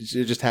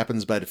just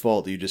happens by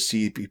default. You just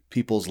see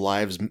people's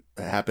lives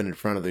happen in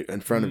front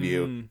of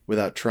you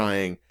without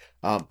trying.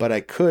 But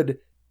I could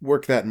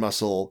work that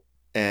muscle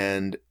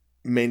and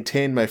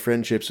maintain my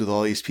friendships with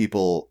all these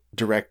people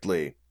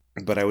directly,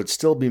 but I would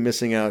still be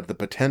missing out the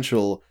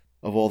potential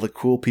of all the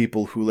cool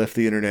people who left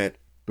the internet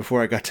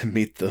before I got to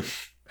meet them.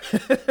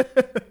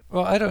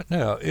 Well, I don't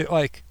know.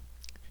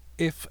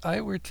 If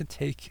I were to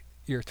take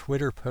your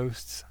Twitter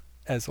posts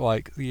as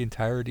the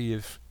entirety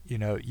of,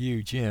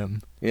 you,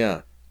 Jim.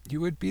 Yeah. You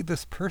would be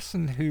this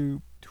person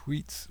who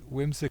tweets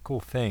whimsical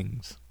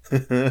things.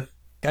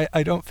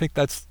 I don't think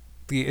that's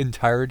the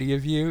entirety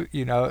of you.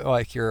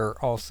 You're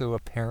also a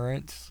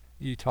parent.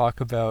 You talk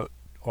about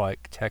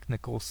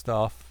technical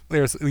stuff.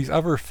 There's these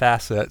other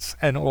facets,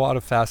 and a lot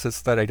of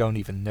facets that I don't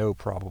even know,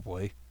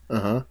 probably.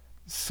 Uh-huh.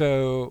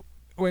 So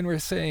when we're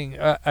saying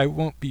I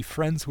won't be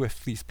friends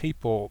with these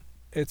people,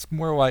 it's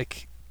more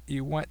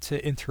you want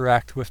to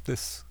interact with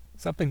this,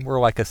 something more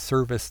like a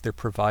service they're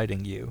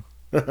providing you.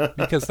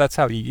 Because that's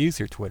how you use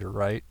your Twitter,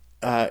 right?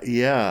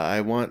 Yeah,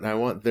 I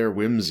want their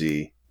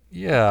whimsy.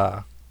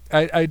 Yeah.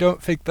 I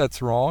don't think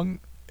that's wrong.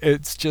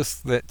 It's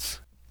just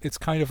that it's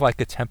kind of like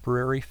a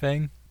temporary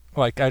thing.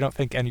 I don't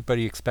think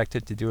anybody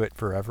expected to do it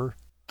forever.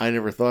 I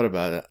never thought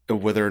about it,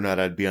 whether or not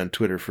I'd be on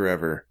Twitter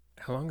forever.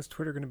 How long is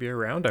Twitter going to be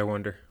around, I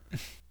wonder?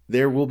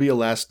 There will be a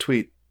last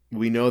tweet.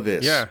 We know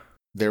this. Yeah.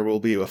 There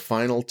will be a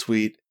final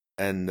tweet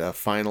and a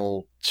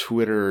final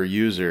Twitter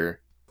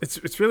user.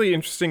 It's really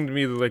interesting to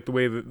me, like the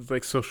way that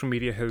like social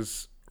media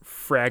has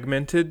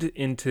fragmented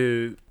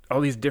into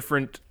all these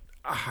different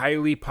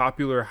highly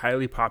popular,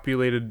 highly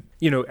populated,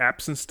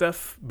 apps and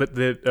stuff, but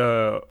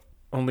that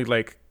only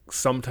like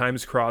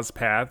sometimes cross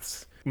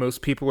paths.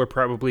 Most people are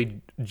probably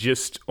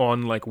just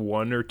on like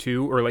one or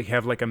two, or like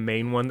have like a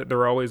main one that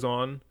they're always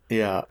on.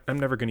 Yeah. I'm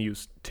never going to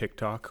use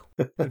TikTok.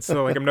 And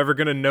so like I'm never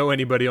going to know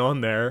anybody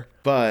on there.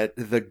 But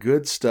the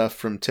good stuff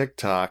from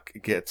TikTok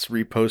gets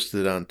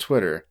reposted on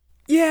Twitter.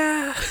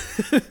 Yeah.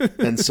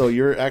 And so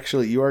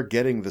you are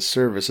getting the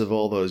service of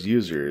all those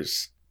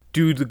users.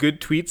 Do the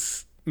good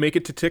tweets make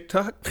it to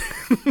TikTok?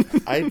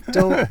 I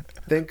don't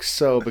think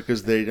so,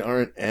 because they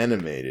aren't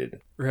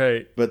animated.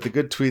 Right. But the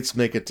good tweets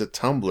make it to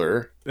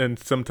Tumblr. And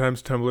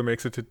sometimes Tumblr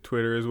makes it to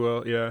Twitter as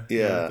well. Yeah.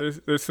 Yeah.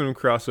 There's some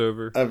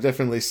crossover. I've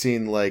definitely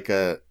seen like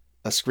a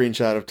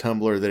screenshot of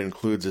Tumblr that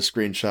includes a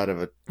screenshot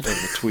of a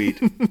tweet.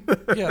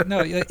 Yeah,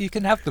 no, you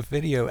can have the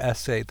video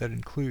essay that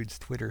includes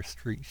Twitter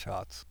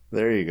screenshots.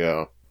 There you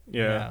go.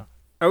 Yeah.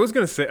 I was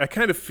going to say, I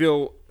kind of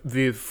feel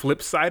the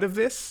flip side of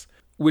this,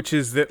 which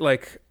is that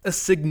like a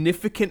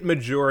significant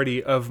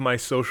majority of my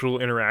social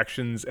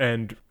interactions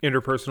and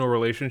interpersonal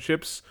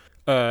relationships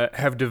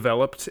have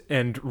developed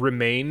and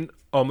remain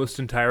almost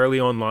entirely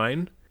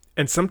online.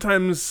 And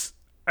sometimes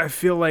I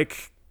feel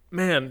like,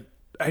 man,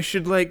 I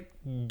should like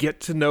get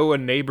to know a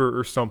neighbor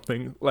or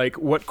something. Like,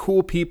 what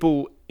cool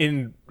people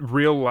in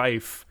real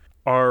life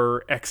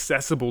are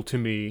accessible to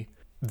me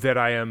that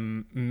I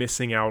am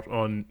missing out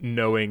on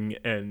knowing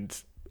and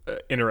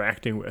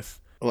interacting with.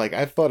 Like,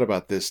 I've thought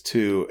about this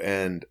too,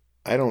 and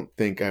I don't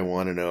think I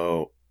want to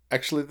know.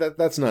 Actually,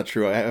 that's not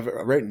true. I have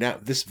right now,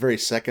 this very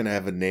second, I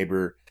have a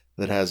neighbor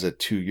that has a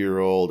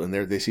 2-year-old, and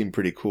they seem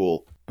pretty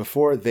cool.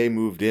 Before they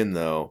moved in,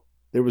 though,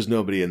 there was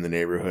nobody in the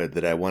neighborhood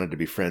that I wanted to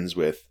be friends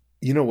with.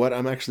 You know what?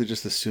 I'm actually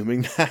just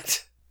assuming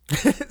that.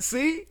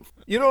 See?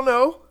 You don't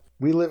know.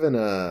 We live in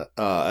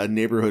a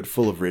neighborhood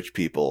full of rich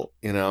people,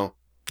 you know?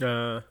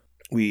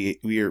 We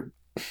are,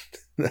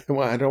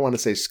 I don't want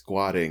to say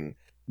squatting,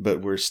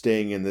 but we're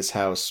staying in this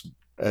house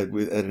at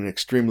an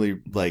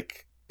extremely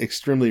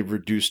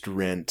reduced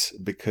rent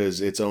because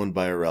it's owned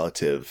by a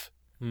relative.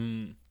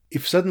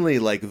 If suddenly,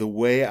 like, the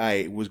way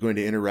I was going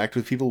to interact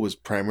with people was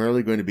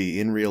primarily going to be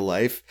in real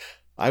life,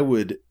 I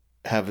would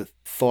have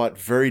thought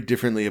very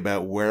differently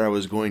about where I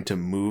was going to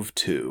move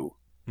to.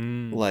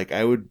 Like,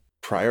 I would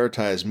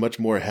prioritize much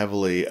more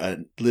heavily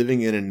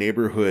living in a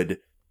neighborhood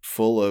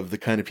full of the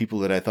kind of people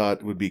that I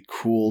thought would be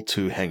cool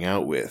to hang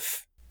out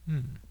with.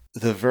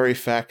 The very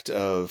fact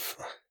of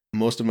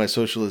most of my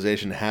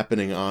socialization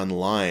happening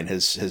online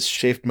has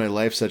shaped my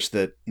life such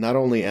that not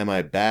only am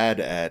I bad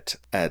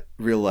at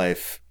real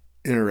life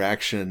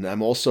interaction,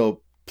 I'm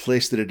also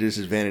placed at a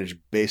disadvantage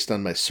based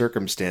on my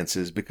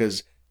circumstances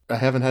because I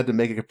haven't had to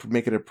make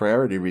it a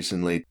priority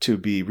recently to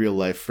be real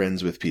life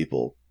friends with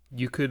people.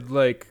 You could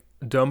like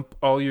dump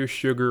all your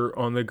sugar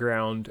on the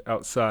ground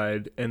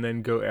outside and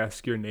then go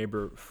ask your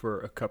neighbor for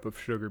a cup of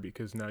sugar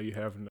because now you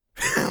have no.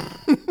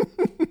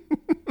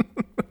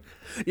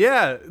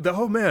 Yeah,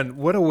 man,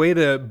 what a way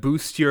to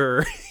boost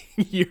your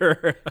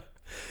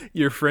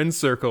friend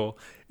circle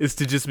is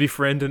to just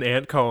befriend an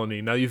ant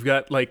colony. Now you've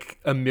got like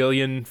 1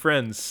 million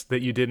friends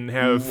that you didn't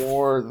have.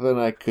 More than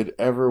I could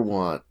ever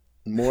want.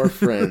 More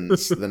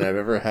friends than I've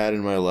ever had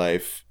in my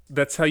life.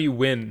 That's how you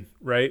win,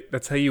 right?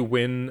 That's how you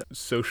win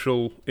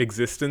social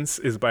existence,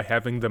 is by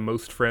having the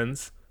most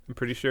friends, I'm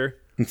pretty sure.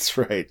 That's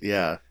right,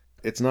 yeah.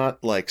 It's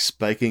not like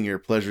spiking your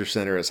pleasure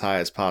center as high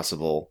as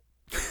possible,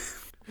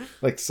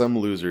 like some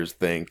losers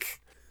think.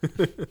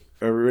 Are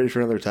we ready for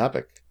another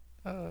topic?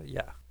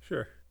 Yeah.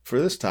 Sure. For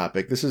this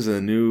topic, this is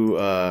a new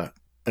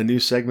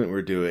segment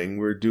we're doing.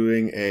 We're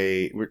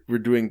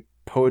doing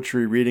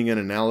poetry reading and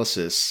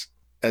analysis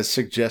as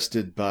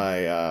suggested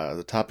by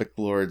the Topic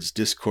Lord's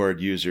Discord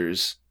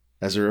users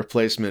as a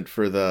replacement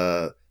for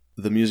the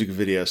music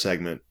video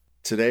segment.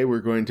 Today we're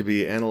going to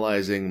be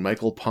analyzing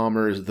Michael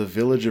Palmer's The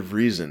Village of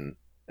Reason,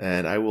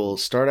 and I will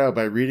start out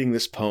by reading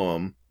this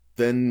poem.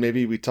 Then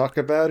maybe we talk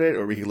about it,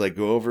 or we could like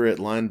go over it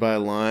line by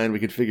line. We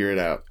could figure it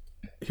out.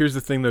 Here's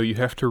the thing, though: you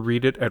have to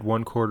read it at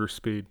 1/4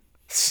 speed.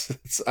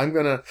 I'm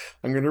gonna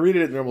read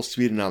it at normal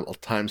speed, and I'll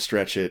time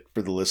stretch it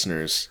for the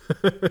listeners.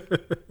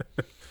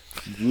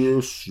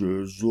 This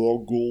is a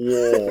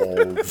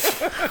glove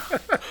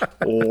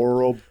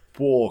or a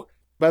book.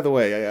 By the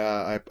way,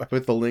 I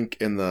put the link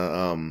in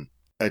the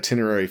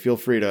itinerary. Feel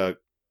free to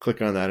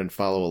click on that and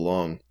follow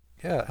along.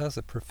 Yeah, it has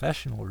a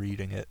professional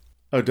reading it.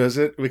 Oh, does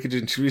it? We could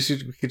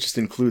just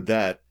include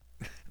that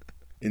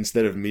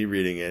instead of me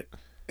reading it.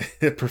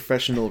 A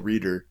professional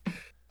reader.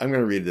 I'm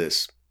going to read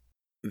this.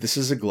 This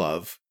is a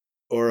glove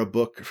or a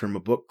book from a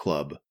book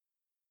club.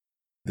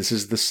 This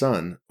is the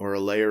sun or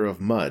a layer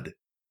of mud.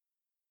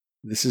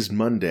 This is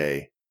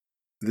Monday.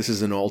 This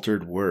is an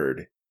altered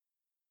word.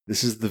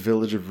 This is the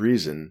Village of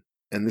Reason.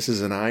 and this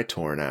is an eye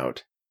torn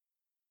out.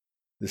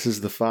 This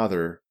is the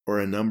father, or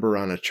a number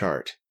on a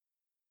chart.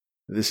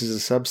 This is a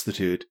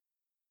substitute.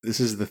 This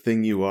is the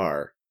thing you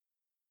are.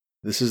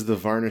 This is the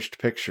varnished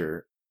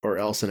picture, or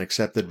else an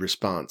accepted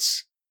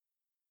response.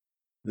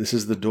 This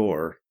is the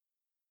door,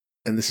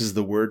 and this is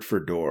the word for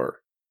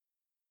door.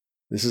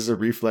 This is a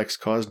reflex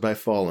caused by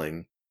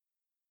falling,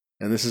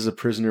 and this is a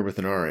prisoner with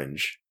an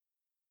orange.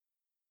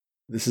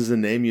 This is a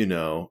name you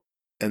know,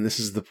 and this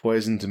is the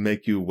poison to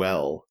make you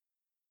well.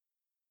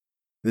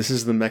 This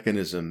is the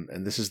mechanism,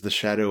 and this is the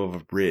shadow of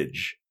a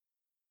bridge.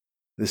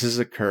 This is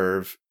a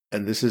curve,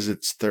 and this is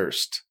its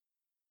thirst.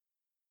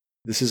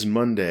 This is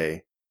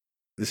Monday.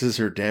 This is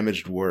her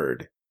damaged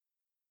word.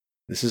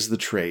 This is the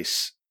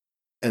trace,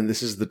 and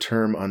this is the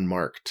term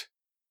unmarked.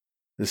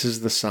 This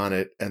is the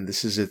sonnet, and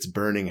this is its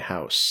burning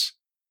house.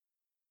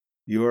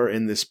 You are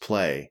in this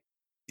play.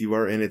 You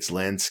are in its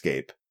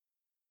landscape.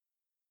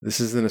 This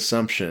is an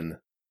assumption,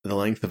 the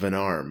length of an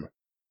arm.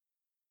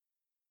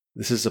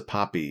 This is a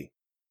poppy.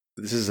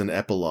 This is an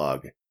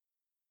epilogue.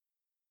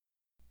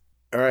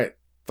 All right,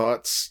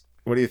 thoughts?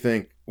 What do you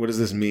think? What does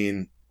this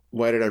mean?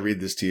 Why did I read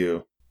this to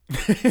you?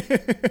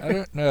 I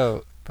don't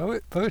know.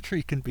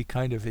 Poetry can be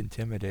kind of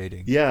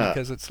intimidating. Yeah.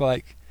 Because it's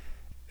like,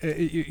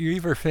 you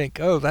either think,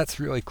 oh, that's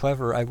really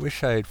clever, I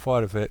wish I had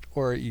thought of it,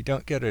 or you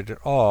don't get it at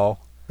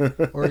all,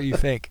 or you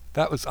think,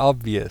 that was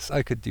obvious,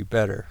 I could do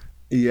better.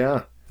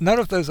 Yeah. None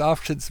of those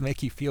options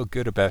make you feel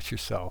good about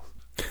yourself.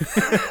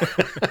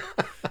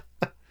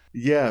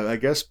 Yeah, I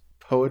guess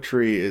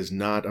poetry is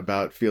not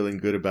about feeling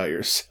good about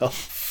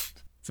yourself.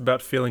 It's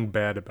about feeling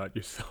bad about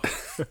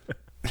yourself.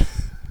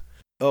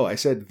 Oh, I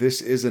said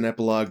this is an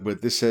epilogue,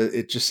 but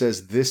it just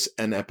says this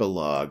an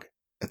epilogue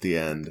at the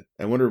end.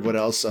 I wonder what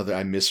else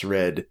I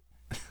misread.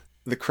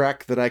 The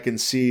crack that I can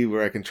see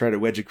where I can try to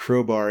wedge a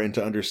crowbar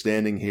into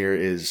understanding here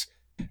is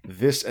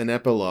this an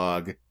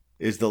epilogue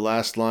is the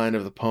last line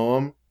of the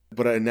poem.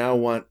 What I now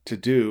want to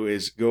do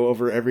is go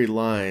over every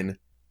line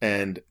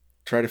and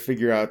try to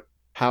figure out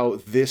how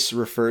this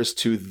refers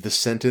to the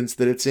sentence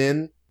that it's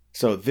in.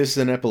 So this is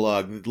an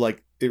epilogue,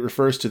 like it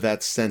refers to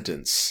that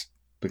sentence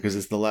because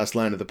it's the last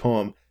line of the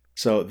poem.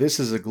 So this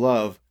is a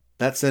glove.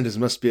 That sentence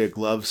must be a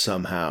glove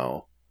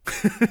somehow.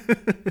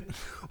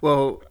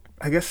 Well,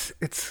 I guess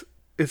it's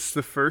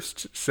the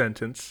first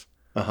sentence.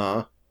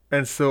 Uh-huh.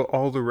 And so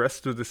all the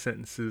rest of the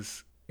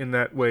sentences in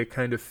that way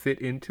kind of fit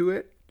into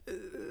it.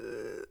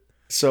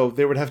 So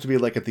there would have to be,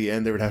 like, at the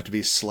end, there would have to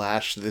be /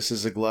 this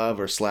is a glove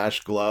or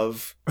 /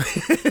 glove.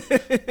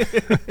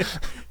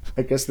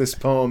 I guess this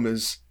poem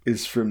is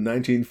from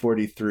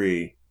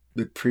 1943.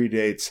 It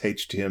predates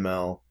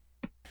HTML.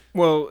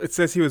 Well, it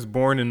says he was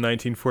born in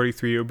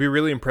 1943. It would be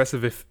really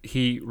impressive if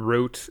he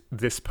wrote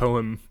this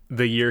poem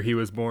the year he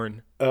was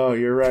born. Oh,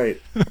 you're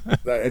right.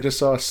 I just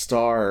saw a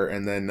star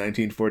and then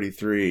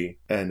 1943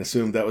 and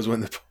assumed that was when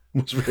the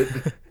poem was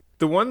written.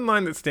 The one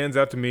line that stands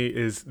out to me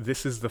is,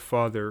 this is the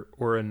father,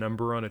 or a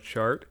number on a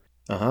chart.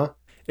 Uh-huh.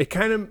 It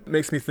kind of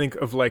makes me think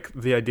of, like,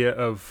 the idea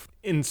of,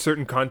 in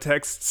certain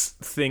contexts,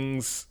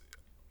 things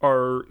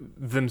are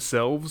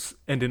themselves,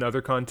 and in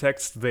other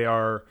contexts, they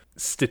are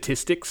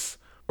statistics,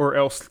 or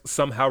else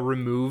somehow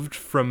removed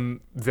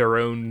from their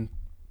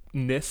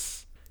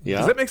own-ness. Yeah.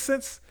 Does that make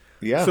sense?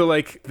 Yeah. So,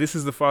 like, this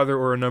is the father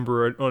or a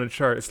number on a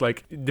chart. It's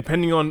like,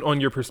 depending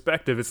on your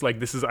perspective, it's like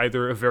this is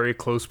either a very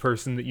close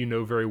person that you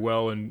know very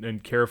well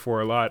and care for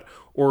a lot,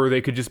 or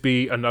they could just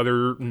be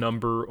another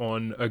number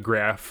on a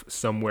graph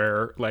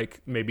somewhere.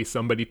 Like, maybe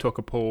somebody took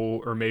a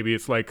poll, or maybe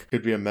it's like...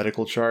 Could be a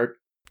medical chart.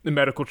 The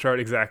medical chart,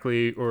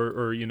 exactly,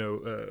 or you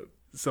know,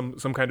 some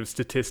kind of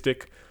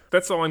statistic.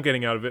 That's all I'm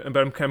getting out of it.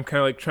 But I'm kind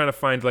of like trying to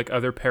find like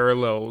other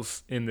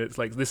parallels in this.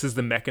 Like, this is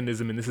the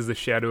mechanism and this is the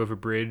shadow of a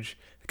bridge.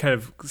 Kind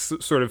of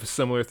sort of a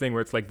similar thing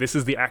where it's like, this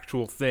is the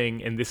actual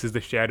thing and this is the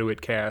shadow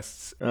it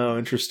casts. Oh,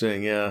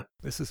 interesting. Yeah.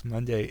 This is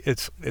Monday.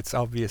 It's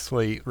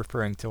obviously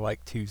referring to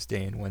like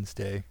Tuesday and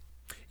Wednesday.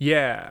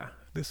 Yeah.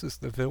 This is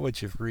the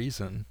Village of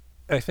Reason.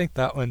 I think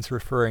that one's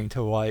referring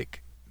to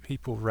like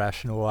people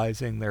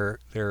rationalizing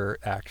their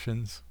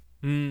actions.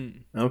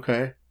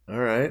 Okay. All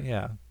right.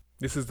 Yeah.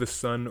 This is the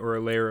sun or a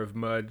layer of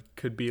mud.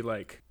 Could be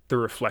like the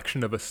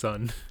reflection of a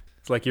sun.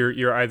 It's like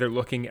you're either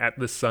looking at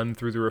the sun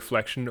through the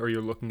reflection, or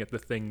you're looking at the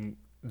thing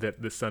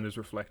that the sun is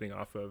reflecting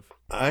off of.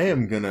 I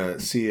am going to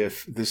see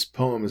if this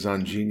poem is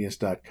on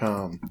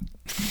genius.com.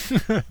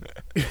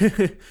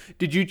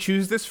 Did you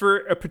choose this for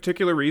a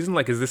particular reason?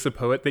 Like, is this a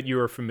poet that you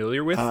are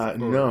familiar with?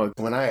 No.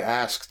 When I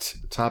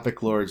asked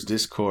Topic Lord's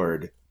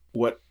Discord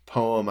what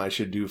poem I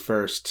should do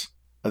first,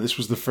 this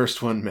was the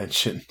first one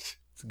mentioned.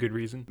 It's a good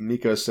reason.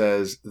 Miko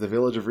says, The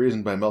Village of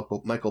Reason by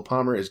Michael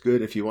Palmer is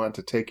good if you want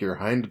to take your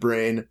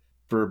hindbrain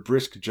for a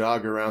brisk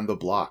jog around the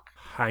block.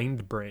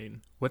 Hindbrain.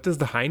 What does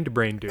the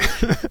hindbrain do?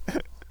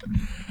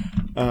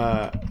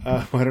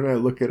 Why don't I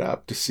look it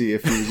up to see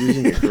if he was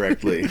using it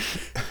correctly?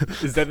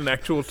 Is that an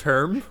actual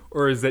term?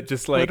 Or is that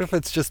just like... What if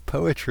it's just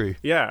poetry?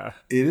 Yeah.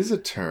 It is a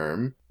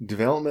term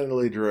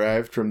developmentally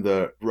derived from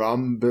the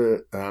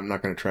I'm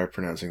not going to try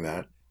pronouncing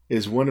that.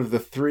 Is one of the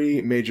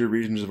 3 major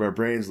regions of our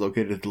brains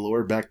located at the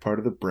lower back part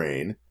of the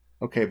brain.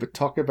 Okay, but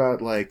talk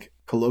about, like,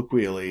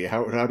 colloquially.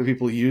 How do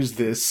people use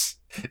this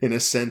in a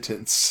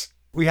sentence?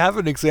 We have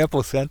an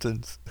example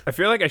sentence. I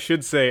feel like I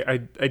should say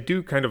I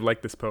do kind of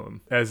like this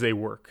poem as a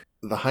work.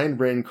 The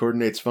hindbrain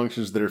coordinates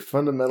functions that are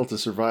fundamental to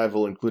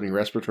survival, including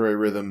respiratory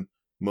rhythm,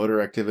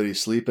 motor activity,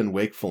 sleep, and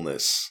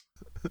wakefulness.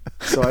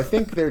 So I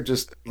think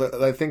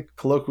I think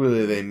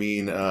colloquially they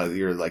mean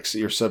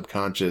your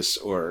subconscious,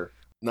 or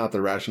not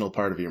the rational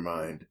part of your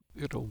mind.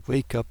 It'll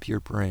wake up your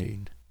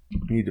brain.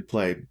 You need to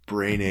play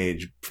Brain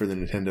Age for the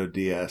Nintendo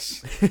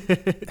DS.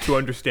 To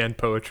understand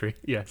poetry,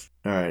 yes.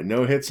 All right,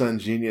 no hits on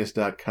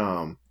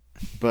Genius.com,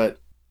 but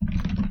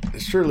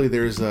surely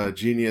there's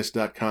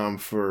Genius.com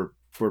for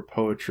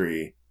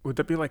poetry. Would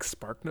that be like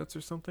SparkNotes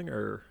or something?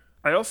 Or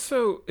I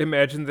also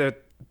imagine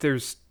that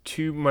there's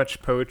too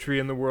much poetry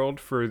in the world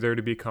for there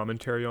to be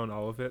commentary on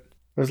all of it.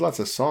 There's lots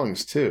of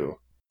songs too.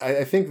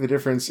 I think the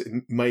difference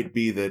might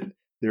be that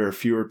there are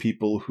fewer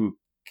people who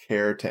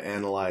care to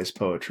analyze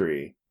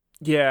poetry.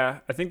 Yeah,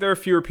 I think there are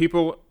fewer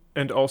people,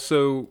 and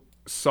also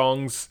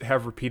songs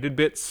have repeated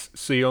bits,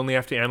 so you only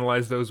have to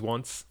analyze those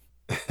once.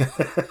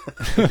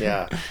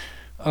 Yeah.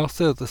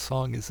 Also, the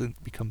song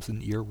becomes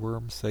an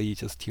earworm, so you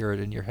just hear it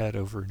in your head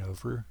over and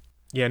over.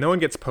 Yeah, no one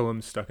gets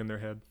poems stuck in their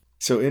head.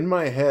 So in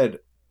my head,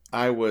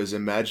 I was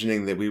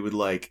imagining that we would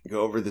like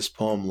go over this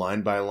poem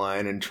line by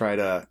line and try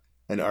to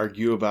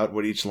argue about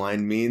what each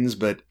line means,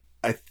 but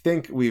I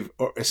think we've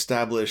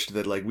established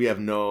that like we have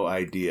no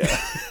idea.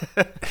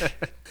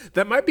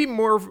 That might be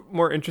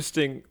more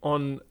interesting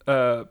on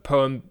a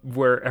poem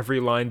where every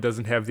line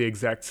doesn't have the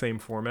exact same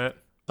format.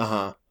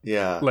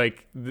 Yeah.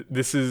 Like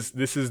this is,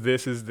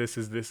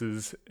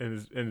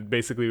 and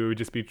basically we would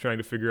just be trying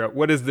to figure out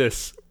what is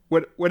this?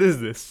 What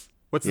is this?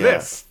 What's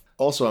this?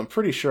 Also, I'm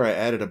pretty sure I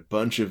added a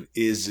bunch of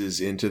is's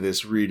into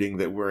this reading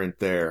that weren't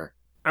there.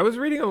 I was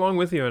reading along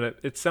with you, and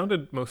it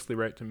sounded mostly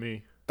right to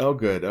me. Oh,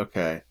 good.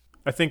 Okay.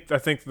 I think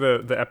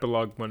the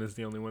epilogue one is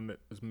the only one that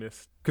was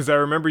missed, because I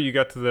remember you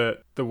got to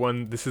the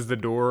one, this is the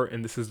door,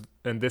 and this is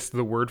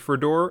the word for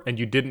door, and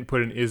you didn't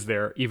put an is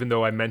there, even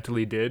though I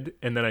mentally did,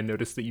 and then I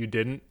noticed that you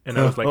didn't, and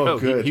I was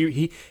like,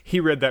 he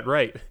read that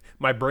right.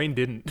 My brain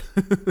didn't.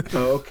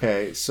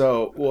 Okay,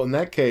 so well, in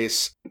that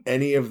case,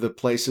 any of the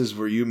places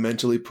where you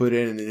mentally put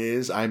in an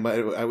is, I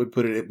would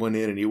put one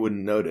in, and you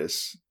wouldn't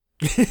notice.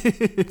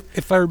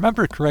 If I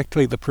remember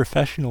correctly, the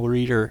professional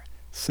reader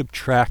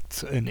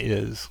subtracts an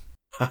is.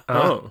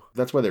 Oh.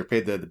 That's why they're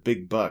paid the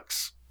big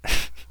bucks.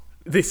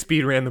 They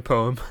speed ran the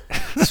poem.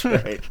 That's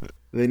right.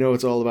 They know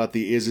it's all about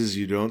the is's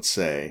you don't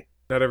say.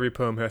 Not every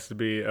poem has to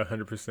be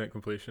 100%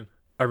 completion.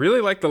 I really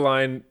like the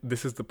line,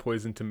 "This is the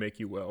poison to make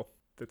you well."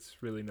 That's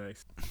really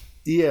nice.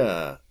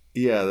 Yeah,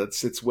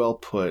 it's well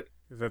put.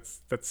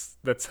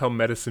 That's how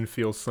medicine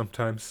feels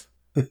sometimes.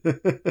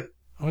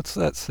 What's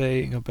that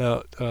saying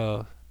about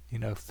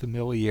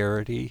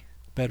familiarity?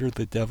 Better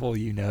the devil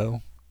you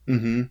know.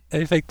 Mm-hmm.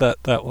 I think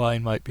that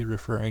line might be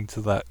referring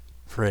to that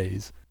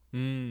phrase.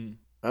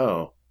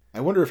 Oh, I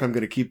wonder if I'm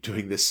going to keep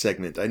doing this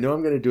segment. I know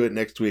I'm going to do it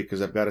next week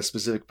because I've got a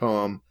specific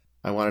poem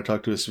I want to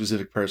talk to a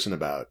specific person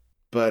about.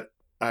 But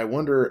I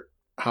wonder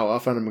how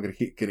often I'm going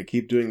to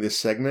keep doing this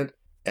segment,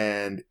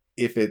 and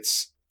if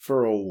it's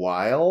for a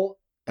while,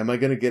 am I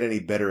going to get any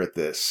better at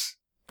this?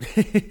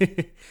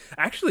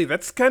 Actually,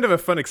 that's kind of a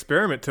fun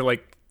experiment to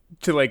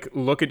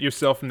look at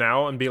yourself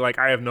now and be like,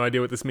 I have no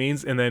idea what this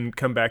means, and then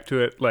come back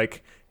to it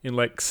like in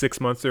like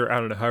 6 months or I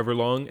don't know, however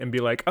long, and be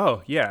like,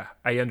 oh yeah,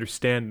 I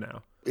understand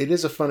now. It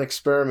is a fun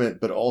experiment,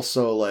 but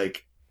also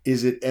like,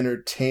 is it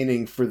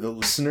entertaining for the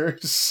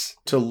listeners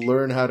to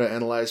learn how to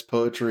analyze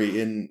poetry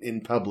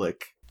in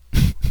public?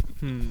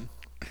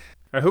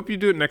 I hope you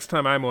do it next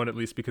time I'm on, at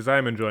least, because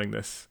I'm enjoying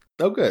this.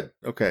 Oh, good.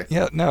 Okay.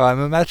 Yeah, no, I'm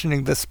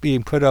imagining this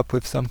being put up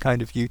with some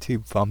kind of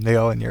YouTube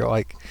thumbnail, and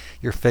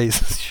your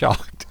face is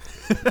shocked.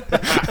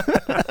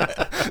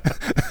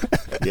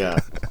 Yeah.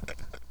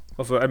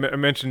 Also, I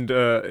mentioned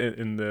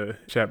in the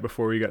chat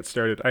before we got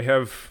started, I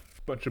have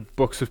a bunch of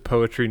books of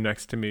poetry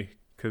next to me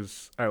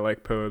because I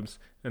like poems,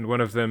 and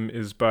one of them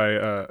is by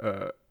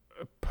a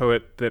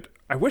poet that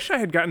I wish I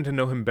had gotten to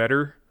know him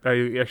better.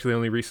 I actually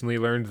only recently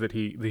learned that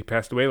he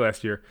passed away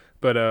last year.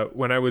 But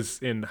when I was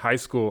in high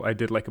school, I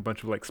did like a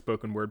bunch of like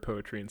spoken word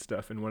poetry and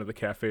stuff. In one of the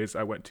cafes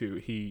I went to,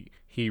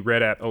 he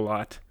read at a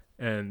lot,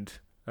 and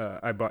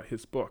I bought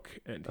his book,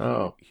 and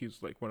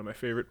he's like one of my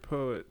favorite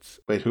poets.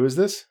 Wait, who is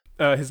this?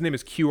 His name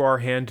is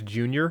QR Hand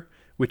Jr.,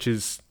 which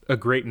is a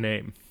great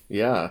name.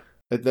 Yeah,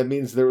 that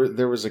means there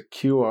was a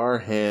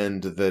QR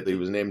hand that he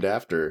was named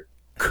after.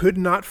 Could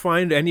not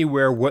find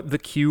anywhere what the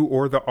Q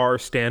or the R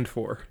stand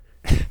for.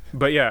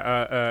 But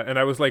yeah, and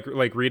I was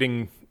like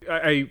reading.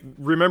 I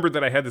remembered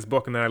that I had this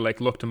book, and then I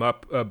like looked him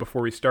up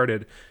before we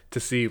started to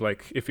see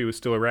like if he was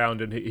still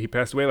around. And he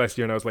passed away last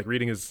year, and I was like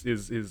reading his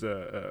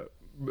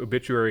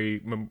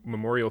obituary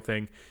memorial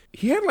thing.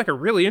 He had like a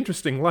really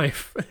interesting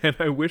life, and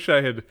I wish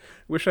I had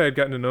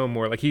gotten to know him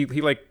more. Like he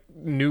like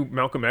knew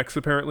Malcolm X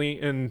apparently,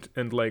 and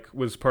like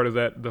was part of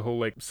the whole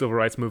like civil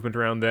rights movement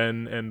around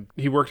then. And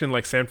he worked in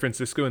like San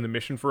Francisco in the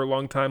Mission for a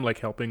long time, like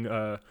helping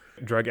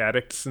drug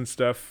addicts and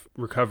stuff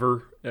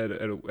recover at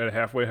a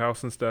halfway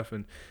house and stuff.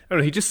 And I don't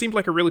know, he just seemed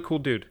like a really cool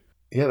dude.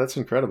 Yeah, that's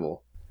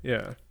incredible.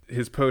 Yeah,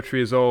 his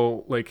poetry is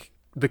all like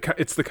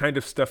it's the kind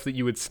of stuff that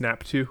you would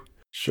snap to.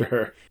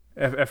 Sure.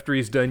 After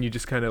he's done, you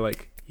just kind of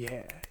like,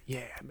 yeah,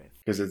 man.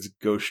 Because it's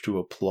gauche to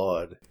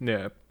applaud.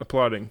 Yeah,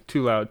 applauding.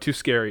 Too loud, too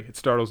scary. It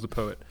startles the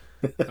poet.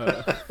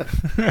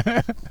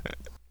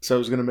 So I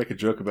was going to make a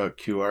joke about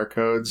QR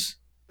codes.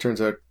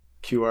 Turns out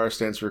QR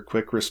stands for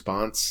Quick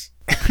Response.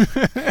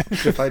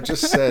 If I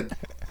just said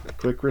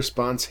Quick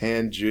Response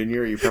Hand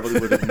Jr., you probably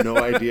would have no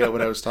idea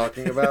what I was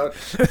talking about.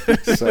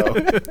 So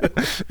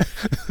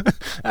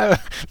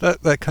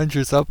that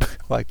conjures up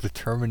like the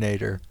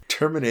Terminator.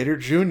 Terminator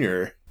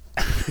Jr.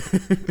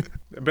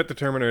 I bet the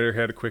Terminator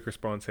had a quick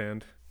response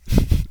hand.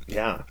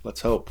 Yeah,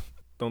 let's hope.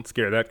 Don't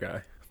scare that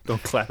guy.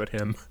 Don't clap at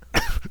him.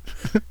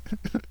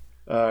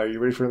 Are you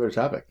ready for another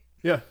topic?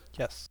 Yeah.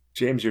 Yes.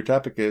 James, your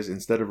topic is,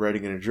 instead of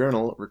writing in a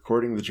journal,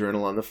 recording the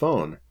journal on the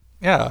phone.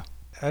 Yeah.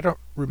 I don't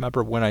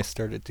remember when I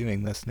started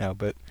doing this now,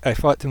 but I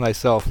thought to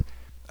myself,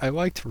 I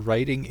liked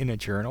writing in a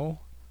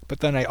journal, but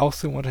then I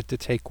also wanted to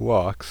take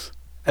walks.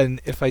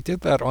 And if I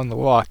did that on the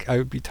walk, I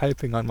would be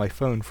typing on my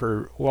phone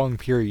for long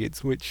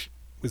periods, which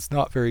was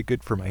not very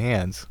good for my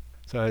hands.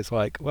 So I was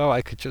like, well,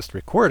 I could just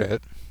record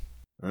it.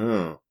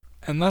 Oh.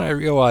 And then I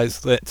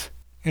realized that,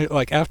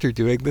 like, after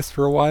doing this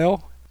for a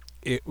while,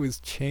 it was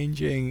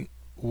changing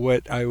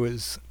what I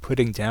was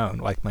putting down,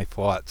 like my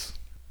thoughts.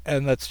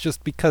 And that's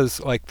just because,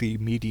 like, the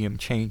medium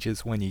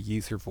changes when you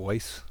use your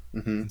voice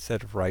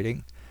instead of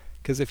writing.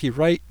 Because if you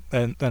write,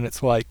 then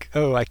it's like,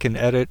 oh, I can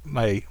edit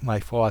my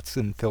thoughts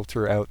and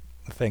filter out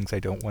the things I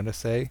don't want to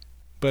say.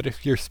 But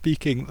if you're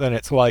speaking, then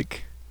it's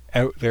like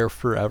out there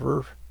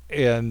forever.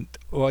 And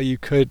while you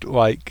could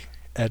like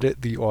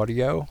edit the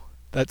audio,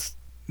 that's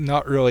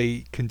not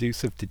really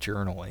conducive to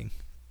journaling.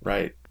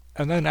 Right.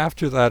 And then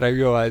after that I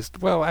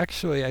realized, well,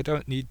 actually I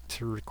don't need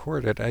to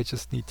record it. I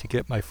just need to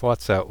get my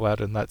thoughts out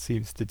loud, and that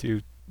seems to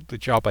do the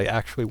job I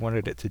actually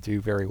wanted it to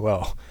do very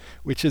well.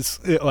 Which is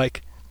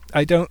like,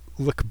 I don't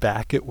look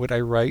back at what I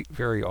write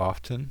very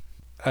often.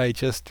 I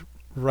just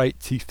write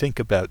to think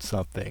about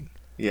something.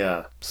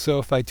 Yeah. So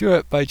if I do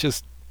it by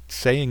just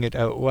saying it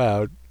out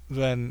loud,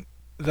 then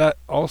that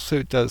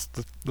also does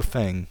the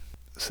thing.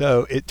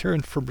 So it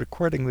turned from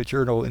recording the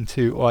journal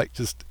into like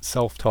just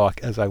self-talk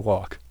as I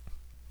walk.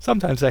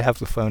 Sometimes I have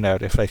the phone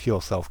out if I feel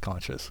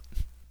self-conscious.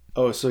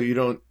 Oh, so you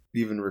don't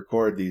even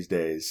record these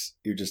days.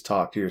 You just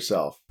talk to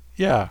yourself.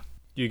 Yeah.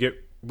 You get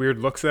weird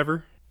looks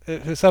ever?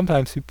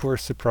 Sometimes people are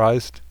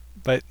surprised.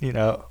 But, you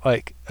know,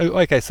 like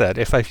I said,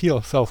 if I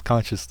feel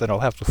self-conscious, then I'll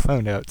have the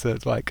phone out. So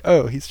it's like,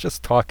 oh, he's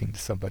just talking to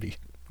somebody.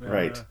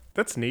 Right.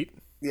 That's neat.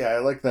 Yeah, I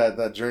like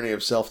that journey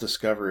of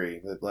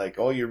self-discovery. That, like,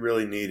 all you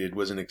really needed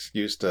was an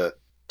excuse to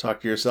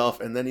talk to yourself,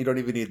 and then you don't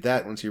even need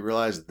that once you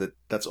realize that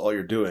that's all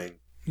you're doing.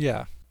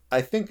 Yeah.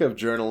 I think of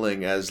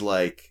journaling as,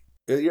 like,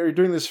 you're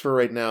doing this for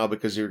right now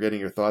because you're getting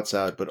your thoughts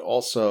out, but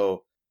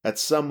also, at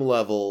some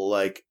level,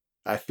 like,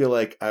 I feel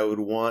like I would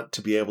want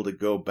to be able to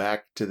go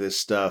back to this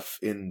stuff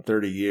in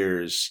 30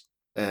 years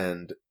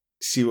and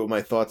see what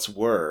my thoughts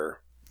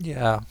were.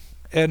 Yeah.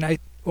 And I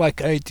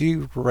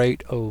do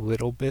write a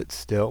little bit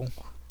still,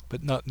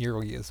 but not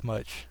nearly as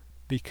much,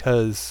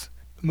 because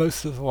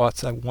most of the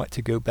thoughts I want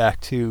to go back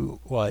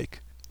to,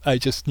 like, I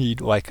just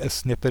need like a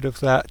snippet of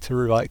that to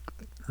like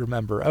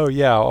remember, oh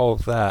yeah, all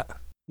of that.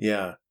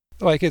 Yeah.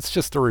 Like, it's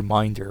just a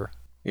reminder.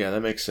 Yeah,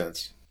 that makes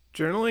sense.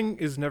 Journaling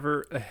is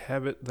never a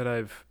habit that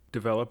I've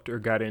developed or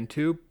got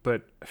into,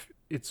 but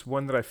it's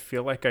one that I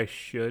feel like I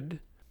should,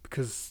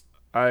 because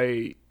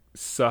I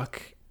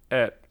suck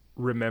at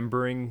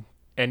remembering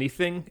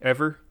anything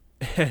ever,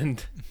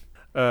 and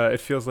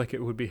it feels like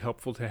it would be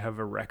helpful to have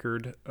a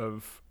record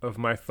of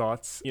my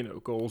thoughts, you know,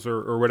 goals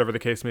or whatever the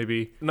case may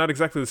be. Not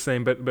exactly the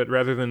same, but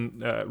rather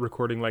than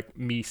recording like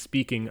me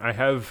speaking, I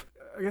have,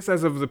 I guess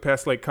as of the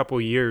past like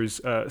couple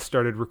years,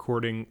 started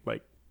recording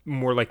like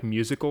more like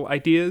musical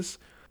ideas.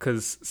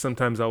 Because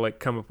sometimes I'll like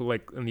come up with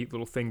like a neat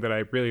little thing that I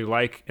really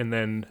like, and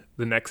then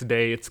the next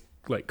day it's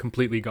like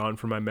completely gone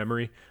from my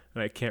memory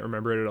and I can't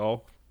remember it at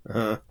all.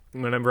 Uh-huh.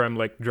 Whenever I'm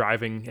like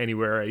driving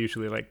anywhere, I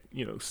usually like,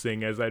 you know,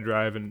 sing as I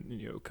drive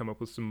and, you know, come up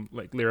with some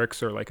like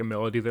lyrics or like a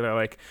melody that I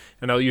like,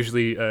 and I'll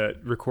usually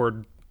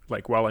record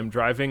like while I'm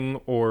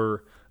driving,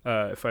 or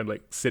if I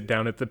like sit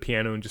down at the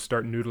piano and just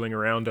start noodling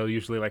around, I'll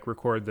usually like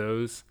record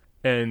those.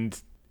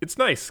 And it's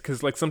nice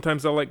because like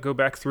sometimes I'll like go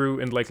back through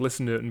and like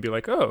listen to it and be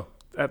like, oh,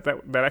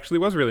 that actually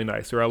was really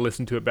nice. Or I'll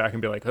listen to it back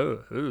and be like,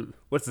 oh,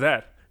 what's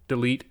that?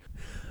 Delete.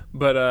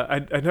 But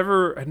I'd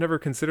never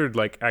considered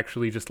like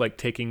actually just like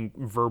taking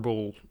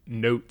verbal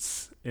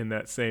notes in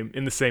the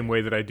same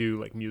way that I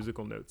do like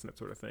musical notes and that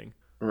sort of thing.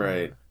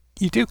 Right.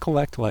 You do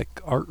collect like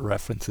art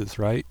references,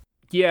 right?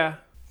 Yeah.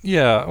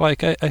 Yeah,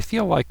 like I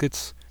feel like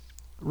it's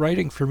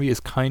writing for me is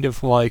kind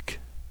of like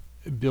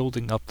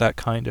building up that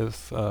kind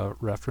of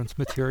reference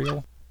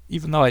material,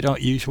 even though I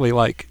don't usually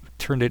like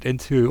turn it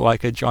into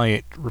like a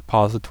giant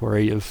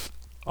repository of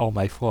all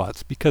my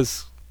thoughts,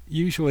 because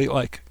usually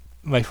like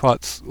my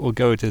thoughts will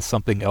go to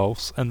something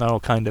else and then I'll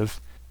kind of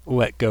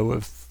let go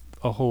of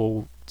a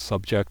whole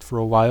subject for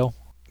a while.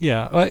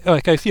 Yeah,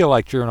 like I feel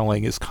like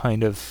journaling is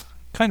kind of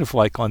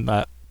like on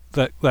that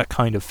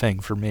kind of thing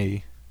for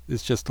me.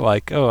 It's just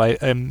like, oh,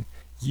 I'm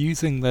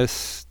using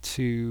this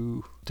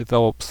to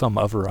develop some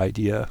other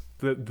idea.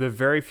 The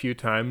very few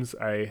times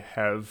I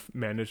have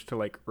managed to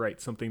like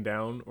write something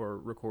down or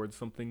record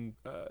something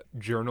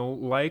journal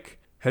like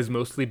has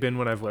mostly been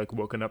when I've like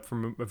woken up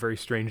from a very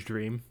strange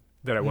dream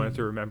that I wanted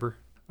to remember.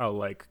 I'll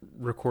like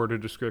record a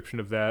description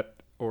of that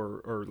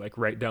or like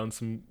write down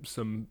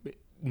some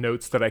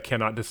notes that I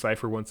cannot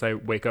decipher once I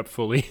wake up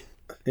fully.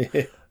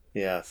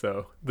 Yeah.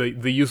 So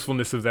the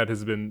usefulness of that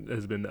has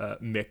been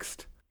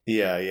mixed.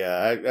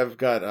 Yeah. I've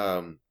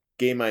got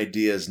Game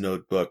Ideas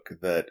notebook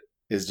that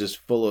is just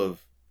full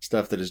of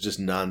stuff that is just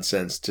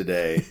nonsense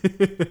today.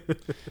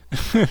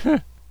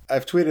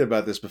 I've tweeted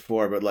about this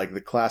before, but like the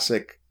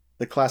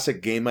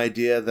classic game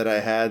idea that I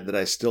had that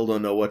I still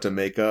don't know what to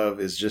make of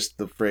is just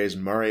the phrase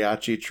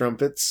mariachi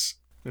trumpets.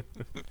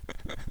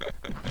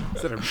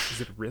 Is it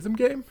a rhythm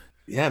game?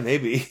 Yeah,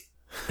 maybe.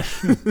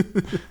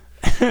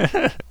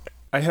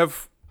 I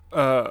have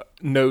a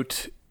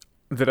note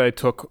that I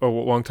took a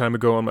long time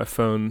ago on my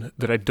phone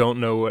that I don't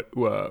know what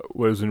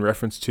was in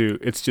reference to.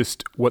 It's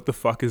just, what the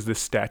fuck is this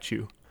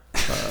statue?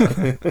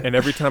 And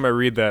every time I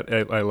read that,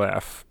 I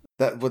laugh.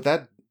 What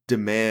that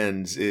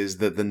demands is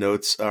that the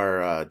notes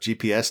are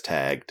GPS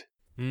tagged.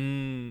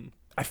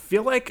 I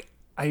feel like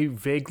I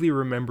vaguely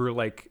remember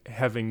like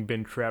having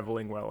been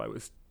traveling when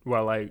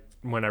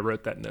I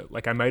wrote that note.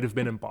 Like I might have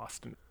been in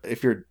Boston.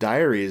 If your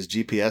diary is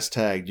GPS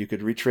tagged, you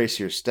could retrace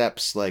your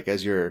steps, like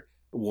as you're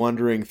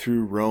wandering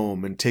through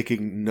Rome and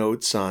taking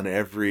notes on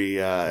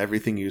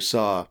everything you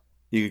saw.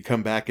 You could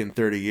come back in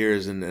 30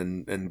 years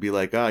and be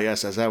like, oh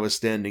yes, as I was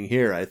standing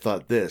here, I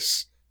thought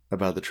this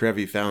about the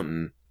Trevi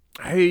Fountain.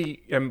 I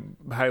am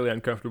highly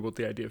uncomfortable with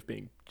the idea of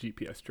being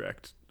GPS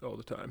tracked all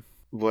the time.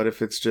 What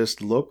if it's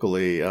just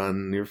locally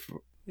on your...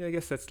 Yeah, I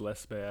guess that's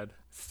less bad.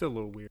 It's still a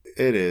little weird.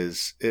 It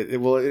is.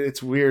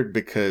 It's weird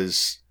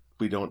because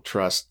we don't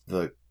trust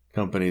the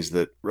companies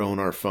that own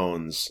our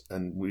phones,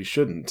 and we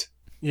shouldn't.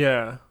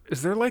 Yeah.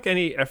 Is there like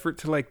any effort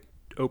to like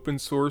open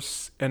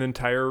source an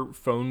entire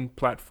phone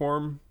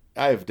platform?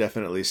 I've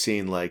definitely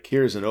seen like,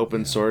 here's an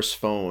open source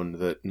phone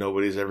that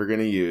nobody's ever going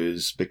to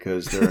use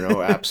because there are no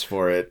apps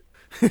for it.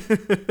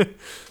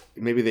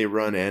 Maybe they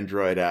run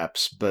Android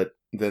apps, but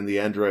then the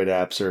Android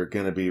apps are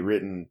going to be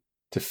written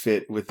to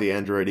fit with the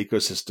Android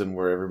ecosystem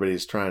where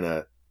everybody's trying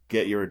to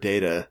get your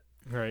data.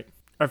 Right.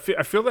 I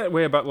feel that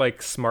way about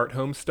like smart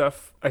home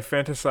stuff. I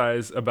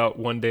fantasize about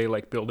one day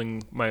like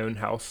building my own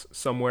house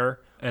somewhere,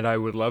 and I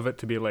would love it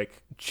to be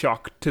like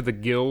chocked to the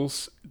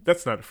gills.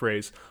 That's not a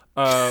phrase.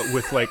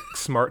 With like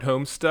smart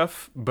home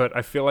stuff, but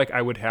I feel like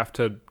I would have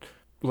to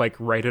like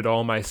write it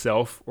all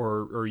myself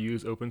or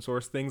use open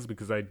source things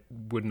because I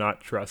would not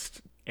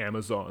trust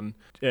Amazon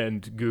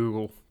and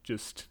Google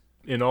just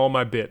in all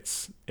my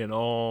bits. Yeah,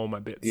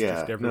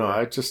 just everywhere. No,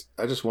 I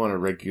just want a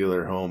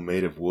regular home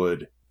made of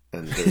wood,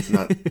 and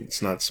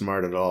it's not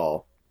smart at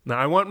all. Now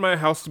I want my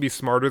house to be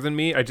smarter than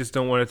me. I just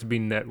don't want it to be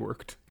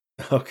networked.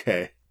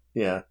 Okay,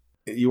 yeah,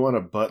 you want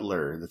a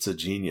butler that's a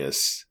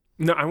genius.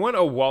 No, I want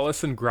a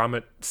Wallace and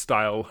Gromit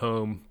style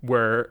home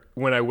where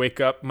when I wake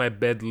up, my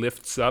bed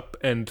lifts up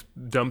and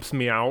dumps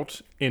me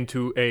out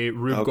into a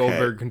Rube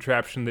Goldberg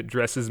contraption that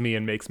dresses me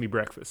and makes me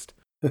breakfast.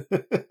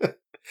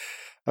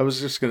 I was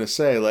just going to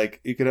say,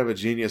 like, you could have a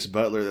genius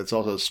butler that's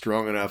also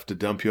strong enough to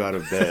dump you out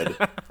of bed.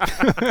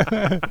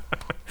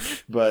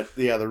 But,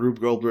 yeah, the Rube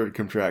Goldberg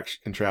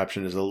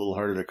contraption is a little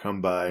harder to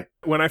come by.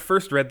 When I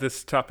first read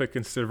this topic,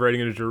 instead of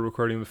writing it as you're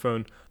recording on the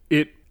phone,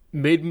 it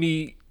made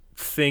me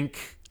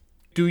think...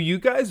 Do you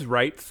guys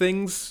write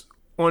things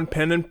on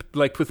pen and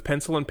like with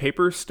pencil and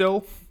paper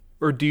still,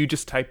 or do you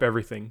just type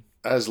everything?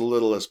 As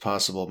little as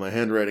possible. My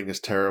handwriting is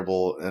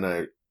terrible, and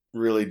I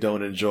really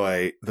don't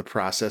enjoy the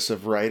process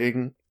of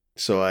writing,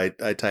 so I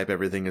type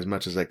everything as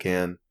much as I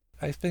can.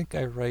 I think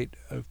I write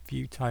a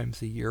few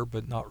times a year,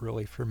 but not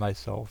really for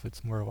myself.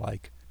 It's more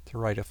like to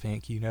write a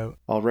thank you note.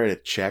 I'll write a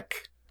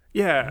check.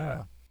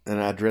 Yeah. An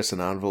address,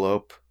 an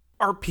envelope.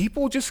 Are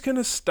people just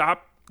gonna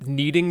stop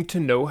needing to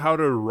know how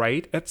to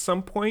write at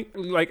some point?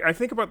 Like, I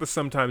think about this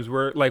sometimes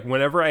where, like,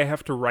 whenever I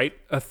have to write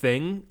a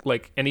thing,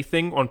 like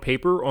anything on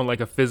paper, on like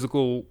a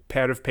physical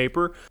pad of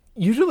paper,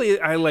 usually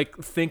I like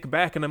think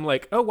back and I'm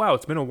like, oh wow,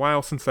 it's been a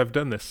while since I've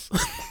done this.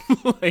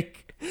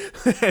 Like,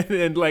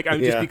 and like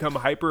I've just become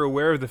hyper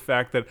aware of the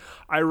fact that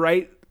I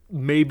write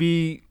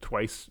maybe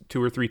twice,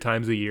 2 or 3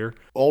 times a year.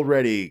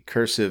 Already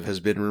cursive has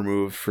been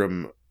removed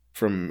from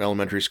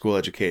elementary school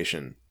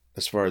education,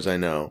 as far as I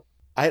know.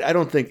 I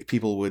don't think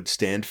people would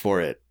stand for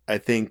it. I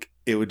think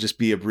it would just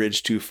be a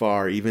bridge too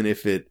far, even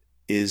if it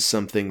is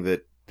something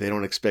that they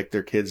don't expect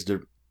their kids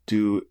to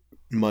do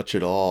much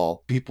at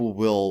all. People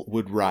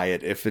would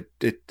riot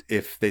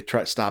if they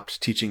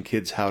stopped teaching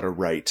kids how to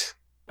write.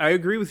 I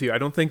agree with you. I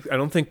don't think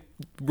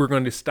we're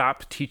going to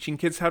stop teaching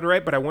kids how to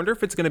write, but I wonder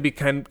if it's going to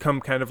become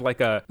kind of like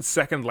a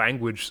second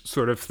language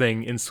sort of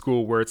thing in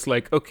school, where it's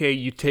like, okay,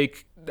 you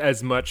take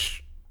as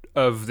much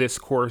of this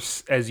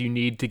course as you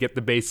need to get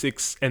the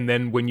basics, and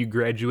then when you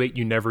graduate,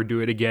 you never do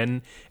it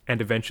again,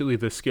 and eventually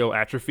the skill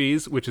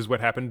atrophies, which is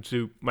what happened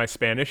to my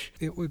Spanish.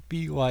 It would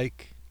be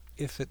like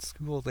if at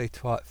school they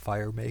taught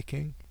fire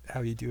making,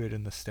 how you do it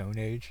in the Stone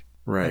Age.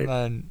 Right.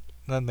 And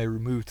then they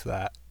removed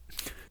that.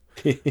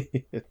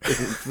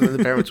 The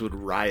parents would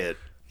riot.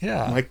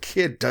 Yeah. My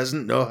kid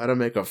doesn't know how to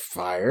make a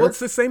fire. Well, it's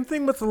the same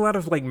thing with a lot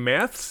of like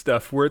math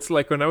stuff, where it's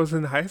like when I was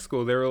in high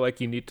school, they were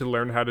like, you need to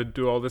learn how to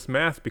do all this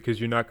math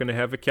because you're not going to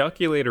have a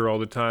calculator all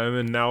the time.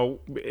 And now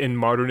in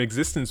modern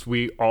existence,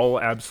 we all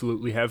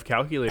absolutely have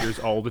calculators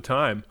all the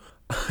time.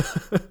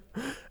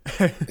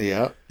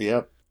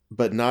 Yep.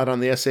 But not on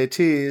the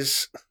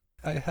SATs.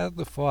 I had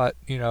the thought,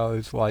 I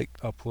was like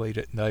up late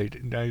at night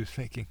and I was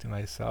thinking to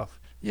myself,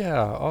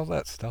 yeah, all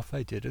that stuff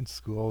I did in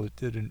school, it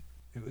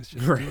was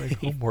just doing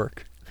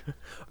homework.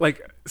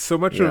 Like so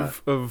much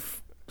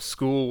of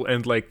school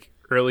and like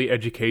early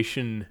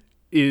education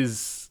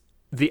is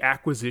the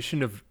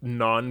acquisition of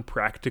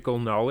non-practical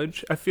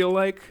knowledge, I feel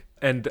like.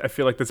 And I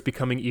feel like that's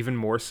becoming even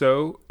more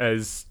so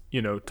as,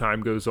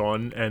 time goes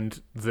on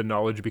and the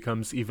knowledge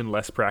becomes even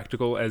less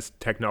practical as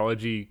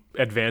technology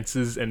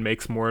advances and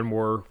makes more and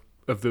more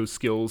of those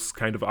skills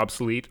kind of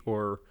obsolete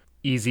or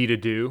easy to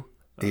do.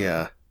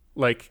 Yeah.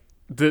 Like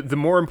the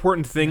more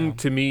important thing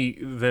to me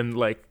than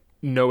like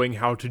knowing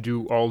how to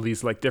do all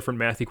these like different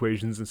math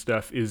equations and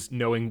stuff is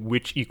knowing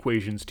which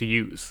equations to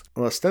use.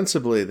 Well,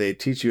 ostensibly they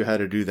teach you how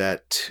to do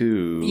that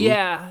too.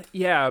 Yeah,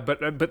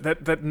 but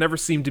that never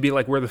seemed to be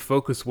like where the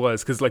focus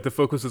was, because like the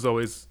focus is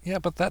always... Yeah,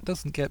 but that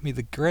doesn't get me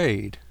the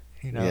grade.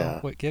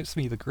 What gets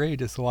me the grade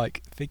is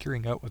like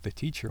figuring out what the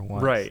teacher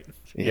wants. Right.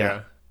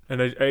 Yeah.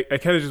 And I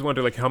kind of just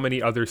wonder like how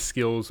many other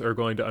skills are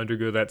going to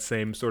undergo that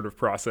same sort of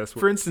process.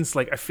 For instance,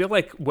 like I feel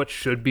like what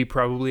should be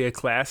probably a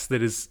class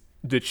that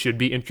should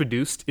be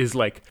introduced is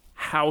like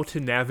how to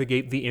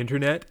navigate the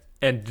internet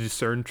and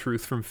discern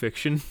truth from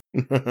fiction.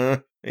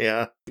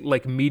 Yeah.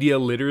 Like media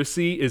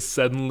literacy is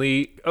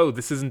suddenly,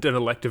 this isn't an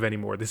elective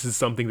anymore. This is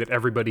something that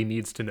everybody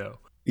needs to know.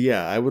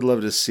 Yeah, I would love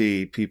to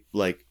see people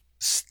like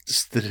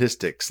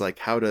statistics, like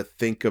how to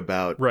think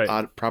about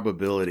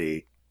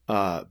probability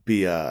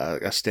be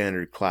a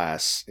standard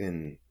class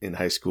in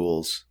high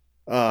schools.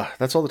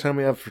 That's all the time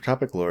we have for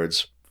Topic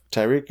Lords.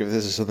 Tyreek, if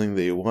this is something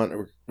that you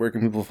want, where can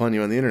people find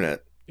you on the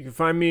internet? You can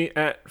find me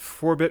at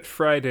 4-Bit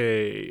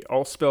Friday,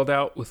 all spelled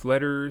out with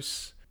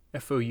letters,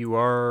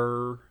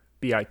 FOURBIT,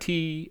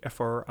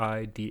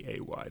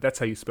 That's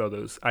how you spell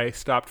those. I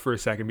stopped for a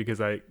second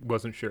because I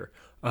wasn't sure.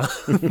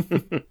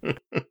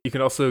 You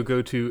can also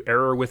go to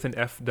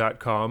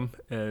errorwithanf.com,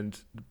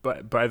 and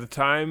by the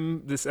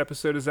time this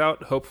episode is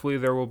out, hopefully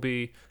there will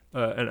be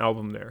an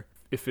album there.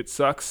 If it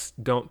sucks,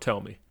 don't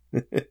tell me.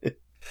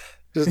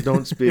 Just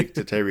don't speak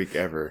to Tyreek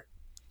ever.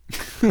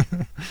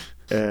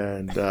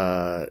 And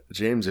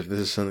James, if this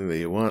is something that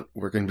you want,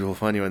 where can people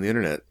find you on the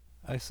internet?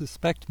 I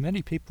suspect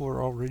many people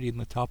are already in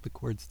the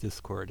Topic Words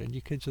Discord, and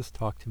you could just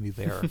talk to me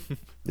there.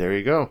 There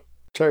you go.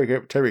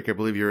 Tyreek, I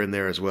believe you're in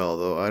there as well,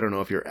 though I don't know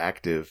if you're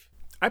active.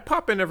 I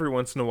pop in every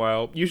once in a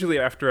while, usually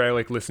after I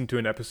like listen to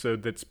an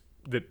episode that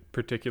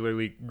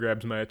particularly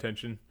grabs my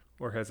attention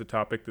or has a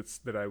topic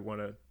that I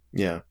want to...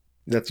 Yeah,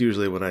 that's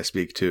usually when I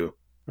speak too.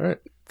 All right.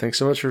 Thanks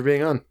so much for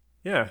being on.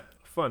 Yeah,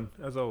 fun,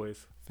 as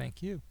always.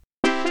 Thank you.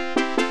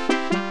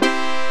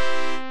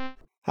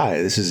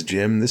 Hi, this is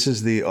Jim. This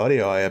is the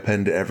audio I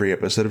append to every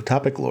episode of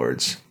Topic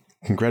Lords.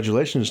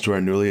 Congratulations to our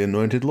newly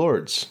anointed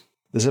lords.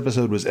 This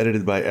episode was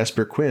edited by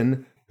Esper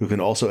Quinn, who can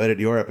also edit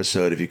your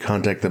episode if you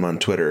contact them on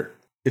Twitter.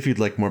 If you'd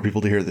like more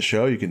people to hear the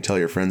show, you can tell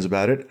your friends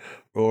about it,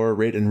 or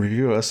rate and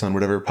review us on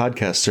whatever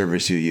podcast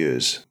service you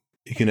use.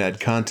 You can add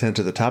content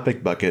to the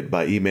Topic Bucket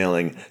by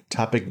emailing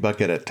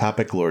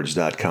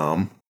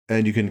topicbucket@topiclords.com,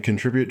 and you can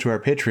contribute to our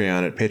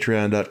Patreon at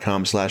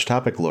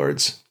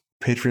patreon.com/topiclords.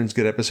 Patrons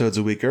get episodes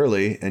a week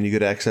early, and you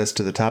get access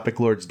to the Topic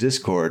Lords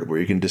Discord, where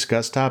you can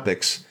discuss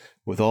topics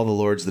with all the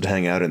lords that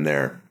hang out in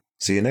there.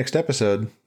 See you next episode.